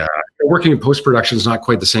 Mm-hmm. And working in post-production is not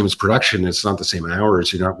quite the same as production. It's not the same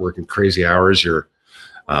hours. You're not working crazy hours. You're,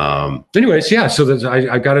 anyways. Yeah. So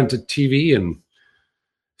I got into TV and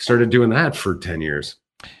started doing that for 10 years.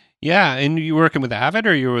 Yeah, and you working with Avid,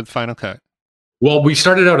 or you were with Final Cut? Well, we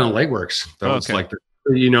started out on Lightworks. That was like,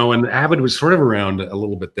 and Avid was sort of around a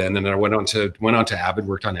little bit then. And then I went on to Avid,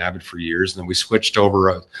 worked on Avid for years, and then we switched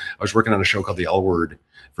over. I was working on a show called The L Word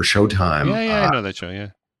for Showtime. Yeah, I know that show. Yeah.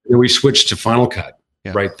 And we switched to Final Cut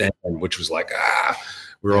right then, which was like,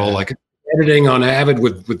 we were all like editing on Avid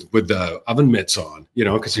with the oven mitts on,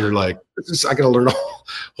 because you're like, I got to learn a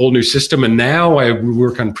whole new system. And now I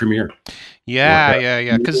work on Premiere.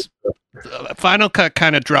 Yeah. Because Final Cut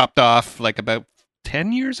kind of dropped off like about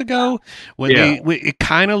 10 years ago when it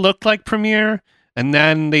kind of looked like Premiere, and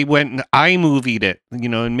then they went and iMovied it,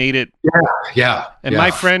 and made it. Yeah. And my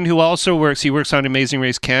friend who also works on Amazing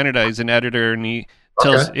Race Canada, he's an editor, and he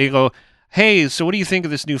tells, he go, hey, so what do you think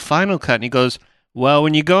of this new Final Cut? And he goes, well,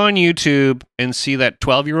 when you go on YouTube and see that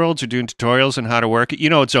 12-year-olds are doing tutorials on how to work it,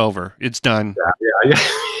 it's over. It's done. Yeah.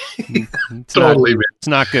 It's totally, man. It's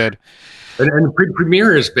not good. And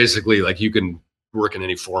Premiere is basically like you can work in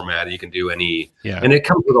any format, you can do any, and it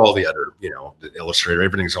comes with all the other, the Illustrator,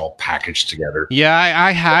 everything's all packaged together. Yeah,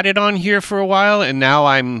 I had it on here for a while, and now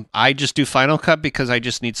I just do Final Cut because I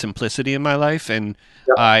just need simplicity in my life, and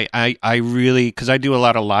I really, because I do a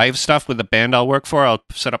lot of live stuff with the band I'll work for. I'll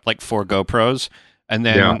set up like 4 GoPros and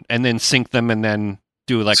then sync them, and then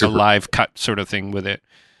do like a live cut sort of thing with it.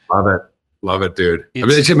 Love it, dude.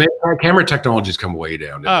 Camera technology's come way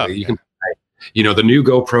down. You can. The new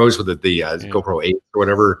GoPros with the GoPro 8 or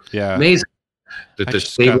whatever. Yeah. Amazing. The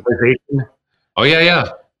stabilization.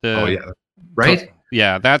 Right?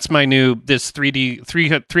 Yeah, that's my new, this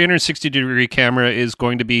 360-degree camera is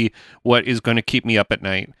going to be what is going to keep me up at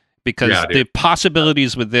night. Because the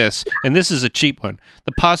possibilities with this, and this is a cheap one,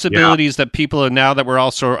 the possibilities that people are, now that we're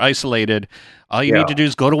all so isolated, all you need to do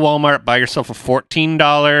is go to Walmart, buy yourself a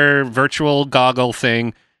 $14 virtual goggle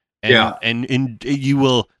thing, and you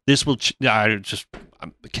will, this will, I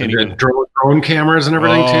can't even. Drone cameras and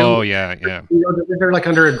everything too. Oh yeah. They're like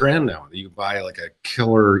under $1,000 now. You buy like a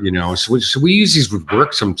killer, So we use these with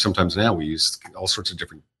work. Sometimes now we use all sorts of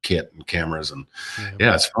different kit and cameras, and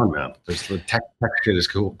it's fun, man. There's the tech shit is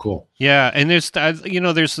cool. Yeah, and there's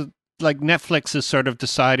like Netflix has sort of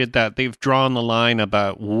decided that they've drawn the line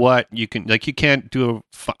about what you can, like you can't do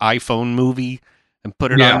a iPhone movie and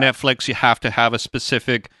put it on Netflix. You have to have a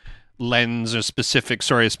specific lens, a specific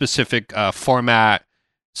format.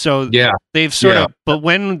 So Yeah. they've sort of, but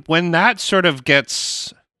when that sort of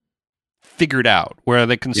gets figured out, where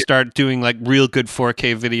they can start doing like real good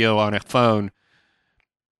 4K video on a phone,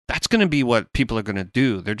 that's going to be what people are going to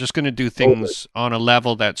do. They're just going to do things on a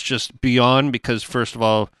level that's just beyond, because first of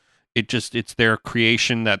all, it's their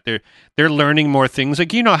creation, that they're learning more things.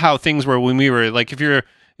 Like, you know how things were when we were like, if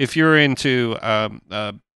you're into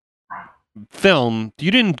film,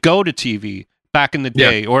 you didn't go to TV back in the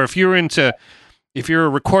day, or if you're a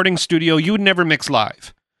recording studio, you would never mix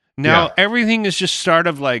live. Now everything is just sort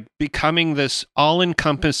of like becoming this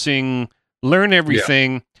all-encompassing, learn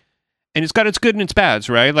everything. And it's got its good and its bads,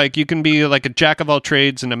 right? Like, you can be like a jack of all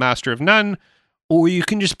trades and a master of none, or you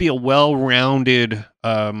can just be a well-rounded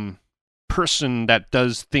person that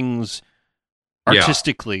does things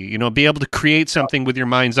artistically, you know, be able to create something with your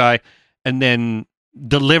mind's eye and then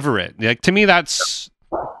deliver it. Like, to me,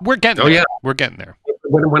 we're getting there. We're getting there.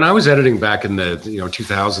 When I was editing back in the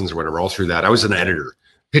 2000s or whatever, all through that, I was an editor,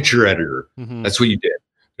 picture editor. Mm-hmm. That's what you did.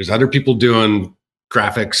 There's other people doing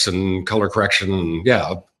graphics and color correction, and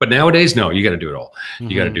but nowadays, no, you got to do it all. Mm-hmm.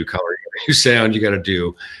 You got to do color, you got to do sound, you got to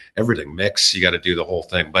do everything, mix, you got to do the whole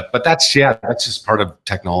thing. But that's just part of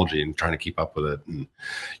technology and trying to keep up with it. And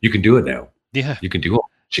you can do it now. Yeah, you can do it.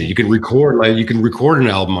 You can record an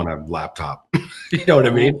album on a laptop. You know what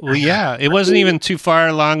I mean? Well, yeah, it wasn't even too far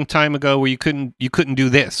a long time ago where you couldn't do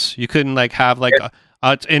this. You couldn't like have like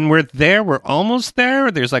and we're almost there.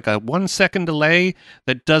 There's like a 1 second delay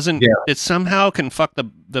that doesn't, it somehow can fuck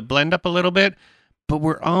the blend up a little bit, but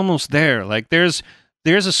we're almost there. Like, there's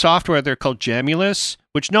a software there called Jamulus,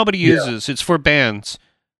 which nobody uses. It's for bands,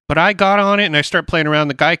 but I got on it and I started playing around.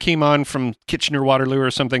 The guy came on from Kitchener-Waterloo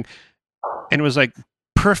or something, and it was like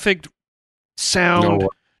perfect sound,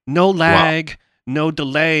 no lag, no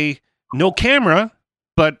delay, no camera,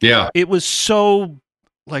 but it was so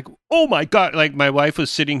like, oh my God, like my wife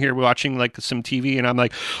was sitting here watching like some TV and I'm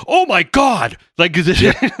like, oh my God, like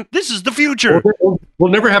this is the future.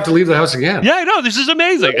 We'll never have to leave the house again. Yeah, I know. This is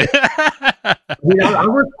amazing. I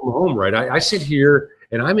work from home, right? I sit here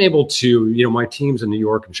and I'm able to, my team's in New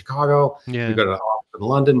York and Chicago. Yeah. We've got an office in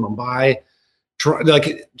London, Mumbai.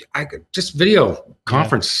 Like, I could just video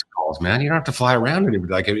conference calls, man. You don't have to fly around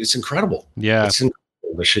anybody. Like, it's incredible. Yeah. It's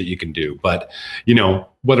incredible, the shit you can do. But,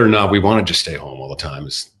 whether or not we want to just stay home all the time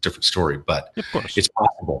is a different story. But of course, it's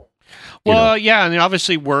possible. Well, yeah. And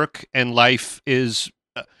obviously work and life is,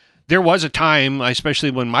 there was a time,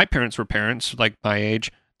 especially when my parents were parents, like my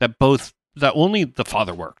age, that only the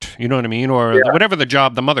father worked, you know what I mean? Or whatever the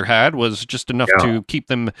job the mother had was just enough to keep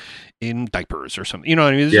them in diapers or something. You know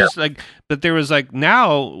what I mean? It's just like, but there was like,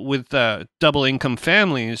 now with double income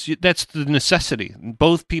families, that's the necessity.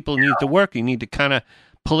 Both people need to work. You need to kind of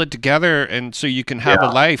pull it together, and so you can have a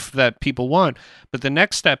life that people want. But the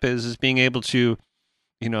next step is being able to,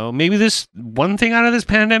 maybe this one thing out of this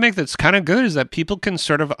pandemic that's kind of good is that people can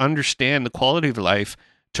sort of understand the quality of life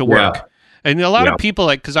to work. Yeah. And a lot of people,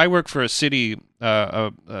 like, because I work for a city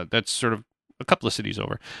that's sort of a couple of cities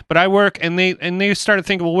over, but I work, and they started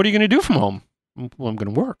thinking, well, what are you going to do from home? Well, I'm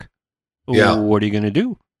going to work. Yeah. Well, what are you going to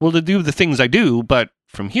do? Well, to do the things I do, but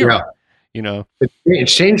from here,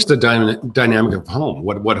 It's changed the dynamic of home,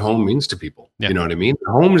 what home means to people. Yeah. You know what I mean?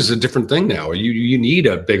 Home is a different thing now. You need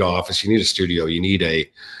a big office, you need a studio, you need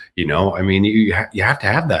you have to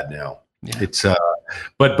have that now. Yeah. It's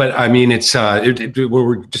but I mean, it's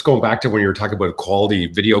we're just going back to when you were talking about quality,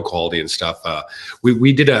 video quality and stuff. I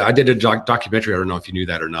did a documentary. I don't know if you knew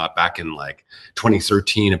that or not, back in like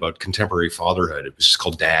 2013 about contemporary fatherhood. It was just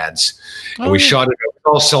called Dads, and we shot it. It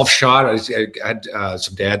was all self-shot. I had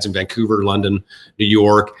some dads in Vancouver, London, New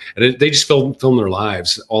York, and they just filmed their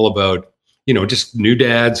lives, all about just new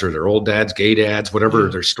dads or their old dads, gay dads, whatever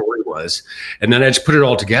their story was. And then I just put it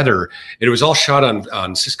all together. And it was all shot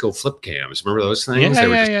on Cisco flip cams. Remember those things?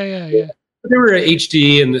 Yeah. They were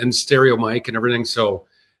HD and stereo mic and everything. So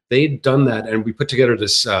they'd done that. And we put together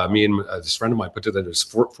this, me and this friend of mine put together this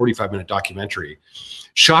 45-minute documentary,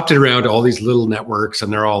 shopped it around to all these little networks.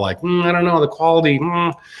 And they're all like, I don't know, the quality,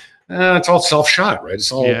 it's all self-shot, right?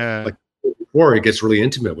 It's all like, before it gets really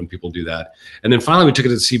intimate when people do that. And then finally we took it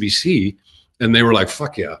to the CBC. And they were like,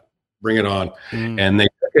 "Fuck yeah, bring it on!" And they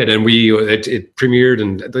took it, and it premiered,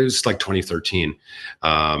 and it was like 2013.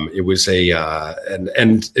 It was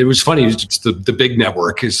and it was funny. It was just the big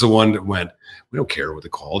network is the one that went, "We don't care with the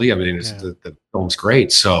quality. I mean, the film's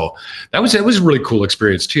great." So it was a really cool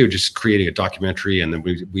experience too, just creating a documentary, and then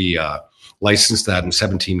we licensed that in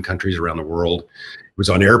 17 countries around the world. It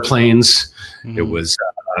was on airplanes. It was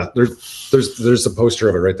there's the poster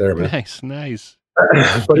of it right there, man. Nice.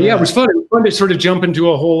 But yeah, it was fun. It was fun to sort of jump into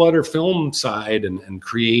a whole other film side and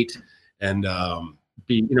create and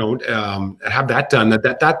be, have that done.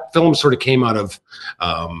 That film sort of came out of,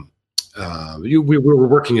 we were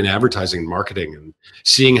working in advertising and marketing and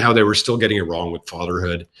seeing how they were still getting it wrong with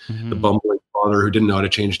fatherhood, the bumbling father who didn't know how to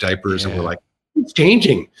change diapers. And we're like, it's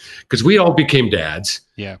changing, because we all became dads,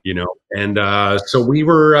 and so we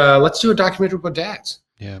were, let's do a documentary about dads.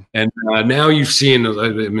 Yeah. And now you've seen, I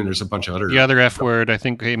mean, there's a bunch of other. The other F word, I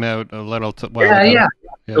think, came out a little while ago.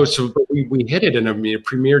 Yeah. So we hit it, and I mean, it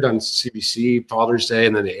premiered on CBC Father's Day,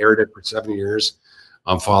 and then they aired it for 7 years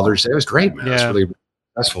on Father's Day. It was great, man. It was really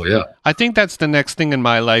successful, yeah. I think that's the next thing in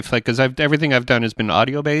my life, like, because everything I've done has been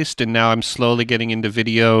audio-based, and now I'm slowly getting into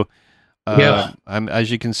video.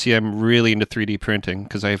 As you can see, I'm really into 3D printing,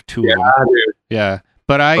 because I have two of them. Dude. Yeah.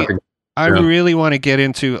 But I really want to get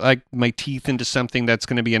into, like, my teeth into something that's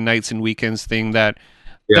going to be a nights and weekends thing that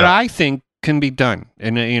I think can be done.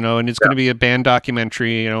 And, and it's going to be a band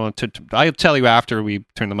documentary, I'll tell you after we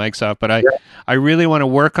turn the mics off, but I really want to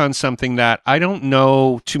work on something that I don't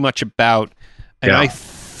know too much about. And I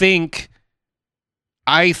think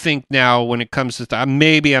now when it comes to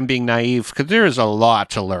maybe I'm being naive, because there is a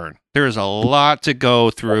lot to learn. There's a lot to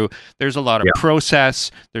go through. There's a lot of process.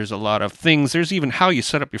 There's a lot of things. There's even how you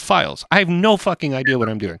set up your files. I have no fucking idea what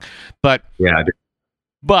I'm doing. But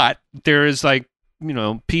there is, like,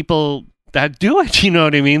 people that do it, you know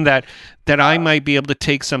what I mean? That I might be able to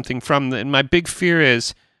take something from. And my big fear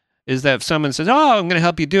is that if someone says, "Oh, I'm going to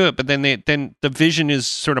help you do it," but then the vision is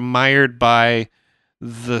sort of mired by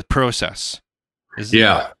the process. I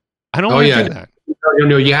don't want to do that.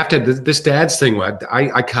 No, you have to. This dad's thing,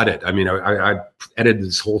 I cut it. I mean, I edited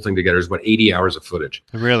this whole thing together. It was about 80 hours of footage.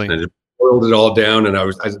 Really? And I boiled it all down. And I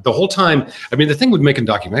the whole time, I mean, the thing with making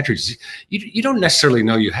documentaries, you don't necessarily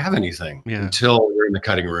know you have anything until you're in the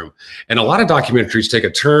cutting room. And a lot of documentaries take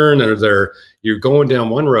a turn, and you're going down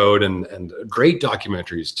one road, and great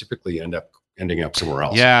documentaries typically ending up somewhere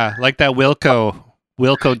else. Yeah, like that Wilco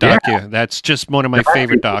docu. That's just one of my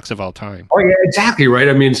favorite docs of all time. Oh yeah, exactly right.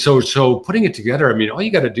 I mean, so putting it together, I mean, all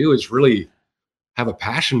you got to do is really have a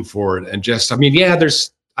passion for it, and just, I mean,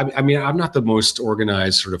 I'm not the most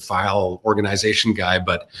organized sort of file organization guy,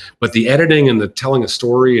 but the editing and the telling a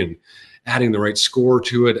story and adding the right score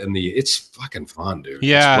to it, and it's fucking fun, dude.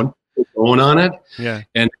 Yeah, it's going on it. Yeah,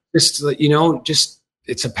 and just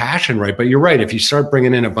it's a passion, right? But you're right. If you start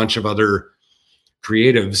bringing in a bunch of other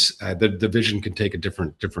creatives, the vision can take a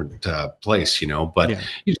different place, but you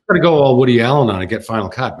just got to go all Woody Allen on and get Final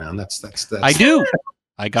Cut, man. That's I do.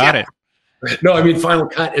 I got it. No, I mean, Final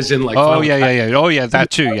Cut is in, like, oh yeah,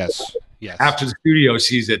 that too. Yes. After the studio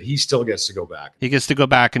sees it, he still gets to go back. He gets to go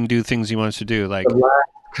back and do things he wants to do. Like, the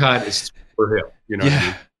last cut is for him, what I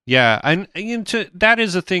mean? Yeah, and that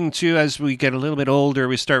is a thing too. As we get a little bit older,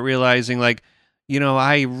 we start realizing, like,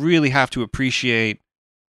 I really have to appreciate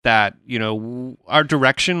that, our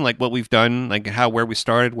direction, like what we've done, like where we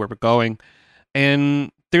started, where we're going.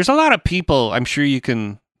 And there's a lot of people, I'm sure you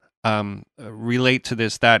can relate to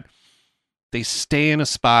this, that they stay in a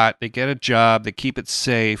spot, they get a job, they keep it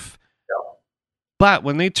safe. But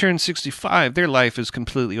when they turn 65, their life is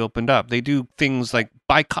completely opened up. They do things like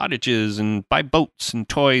buy cottages and buy boats and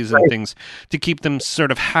toys and things to keep them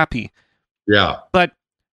sort of happy. Yeah. But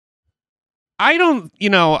I don't,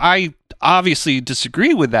 I obviously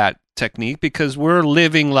disagree with that technique, because we're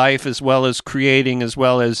living life as well as creating, as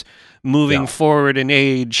well as moving forward in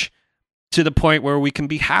age to the point where we can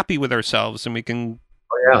be happy with ourselves, and we can,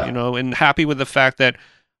 and happy with the fact that,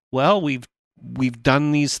 well, we've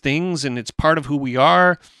done these things and it's part of who we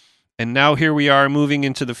are. And now here we are moving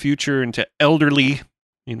into the future, into elderly,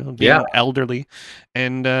 being elderly,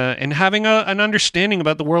 and having an understanding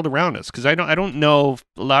about the world around us. Because I don't know if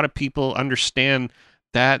a lot of people understand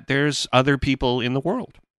that there's other people in the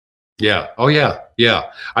world. Yeah. Oh yeah.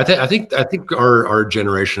 Yeah. I think our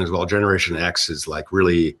generation as well, Generation X, is like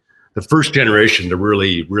really the first generation to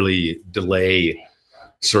really delay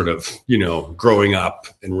sort of, growing up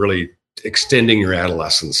and really extending your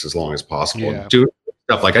adolescence as long as possible. Yeah. Do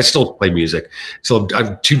stuff like, I still play music. So I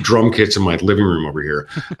have 2 drum kits in my living room over here.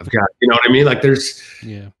 I've got, you know what I mean? Like there's,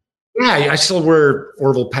 I still wear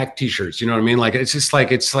Orville Peck t-shirts. You know what I mean? Like, it's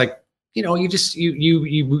like, you just,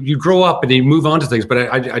 you grow up and you move on to things, but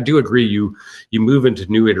I do agree. You move into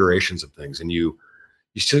new iterations of things, and you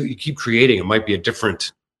keep creating. It might be a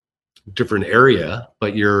different area,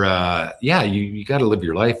 but you're, you got to live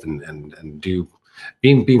your life and do,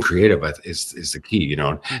 being creative is the key,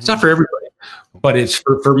 It's not for everybody, but it's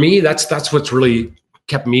for me, that's what's really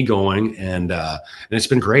kept me going, and it's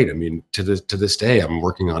been great. I mean, to this day, I'm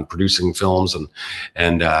working on producing films,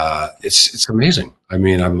 and it's amazing. I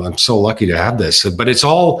mean, I'm so lucky to have this, but it's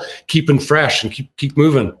all keeping fresh and keep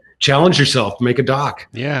moving. Challenge yourself, make a doc,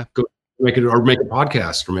 go make a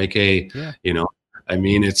podcast, or make a I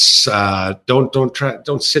mean, it's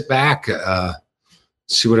don't sit back,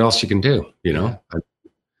 see what else you can do,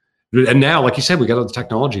 And now, like you said, we got all the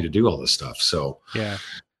technology to do all this stuff. So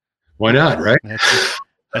why not, right?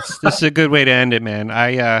 This is a good way to end it, man.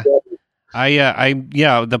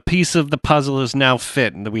 The piece of the puzzle is now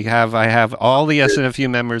fit, and I have all the SNFU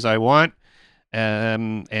members I want.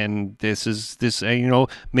 And this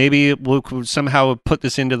maybe we'll somehow put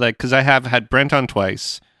this into because I have had Brent on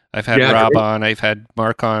twice. I've had Rob on. I've had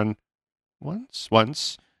Mark on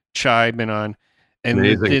once. Chai been on,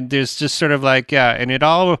 and there's just sort of and it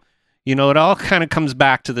all, it all kind of comes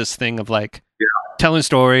back to this thing of telling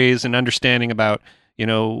stories and understanding about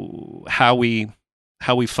how we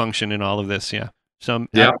function in all of this. Yeah. So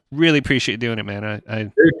I really appreciate doing it, man.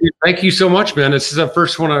 Thank you so much, man. This is the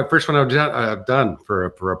first one I've done for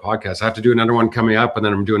a podcast. I have to do another one coming up, and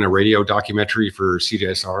then I'm doing a radio documentary for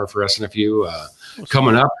CJSR for SNFU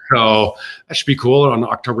coming up. So that should be cool. On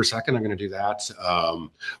October 2nd, I'm going to do that.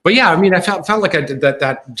 But yeah, I mean, I felt like I did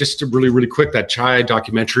that just really, really quick. That Chai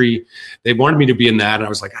documentary, they wanted me to be in that, and I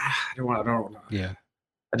was like, I don't want. Yeah.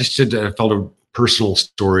 I just felt a personal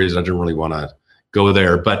stories. I didn't really want to go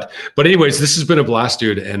there, but anyways, this has been a blast,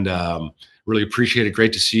 dude, and really appreciate it.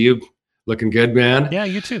 Great to see you. Looking good, man. Yeah,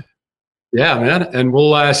 you too. Yeah, man. And we'll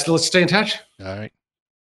let's stay in touch. All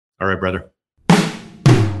right, brother.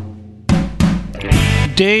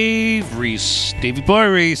 Davey Boy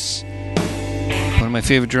Reese, one of my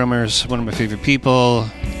favorite drummers, one of my favorite people.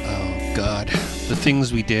 Oh God, the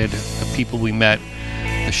things we did, the people we met,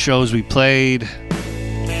 the shows we played,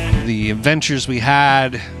 the adventures we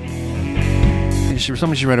had.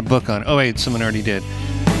 Someone should write a book on. Oh wait, someone already did.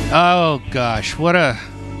 Oh gosh, what a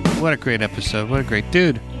great episode. What a great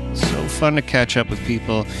dude. So fun to catch up with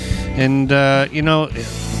people. And I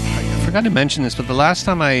forgot to mention this, but the last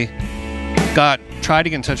time I tried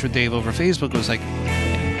to get in touch with Dave over Facebook was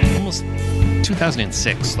almost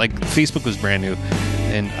 2006. Facebook was brand new.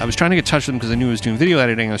 And I was trying to get in touch with him because I knew he was doing video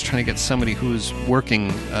editing. I was trying to get somebody who was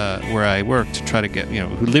working where I worked to try to get,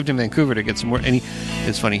 who lived in Vancouver to get some work. And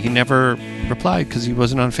it's funny, he never replied because he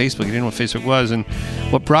wasn't on Facebook. He didn't know what Facebook was. And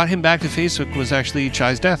what brought him back to Facebook was actually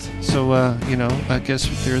Chai's death. So, I guess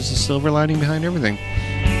there's a silver lining behind everything.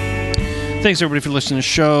 Thanks, everybody, for listening to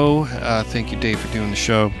the show. Thank you, Dave, for doing the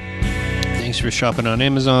show. Thanks for shopping on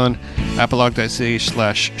Amazon,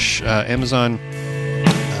 apolog.ca/Amazon.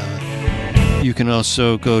 You can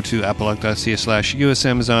also go to apolog.ca/US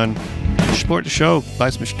Amazon. Support the show.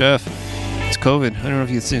 Buy some stuff. It's COVID. I don't know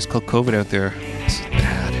if you think it's called COVID out there. It's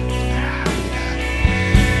bad.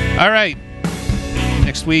 All right.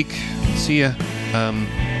 Next week. See ya.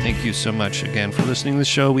 Thank you so much again for listening to the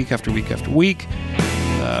show week after week after week.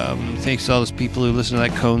 Thanks to all those people who listen to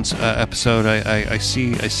that Cones episode. I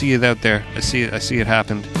see it out there. I see it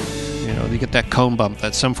happened. You get that cone bump,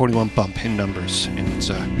 that Sum 41 bump in numbers, and it's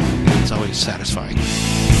always satisfying.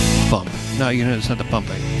 Bump. No, it's not the bump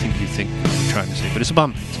I think I'm trying to say, but it's a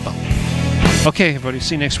bump. It's a bump. Okay, everybody,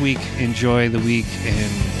 see you next week. Enjoy the week, and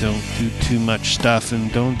don't do too much stuff, and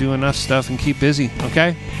don't do enough stuff, and keep busy,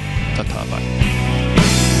 okay? Ta-ta, bye.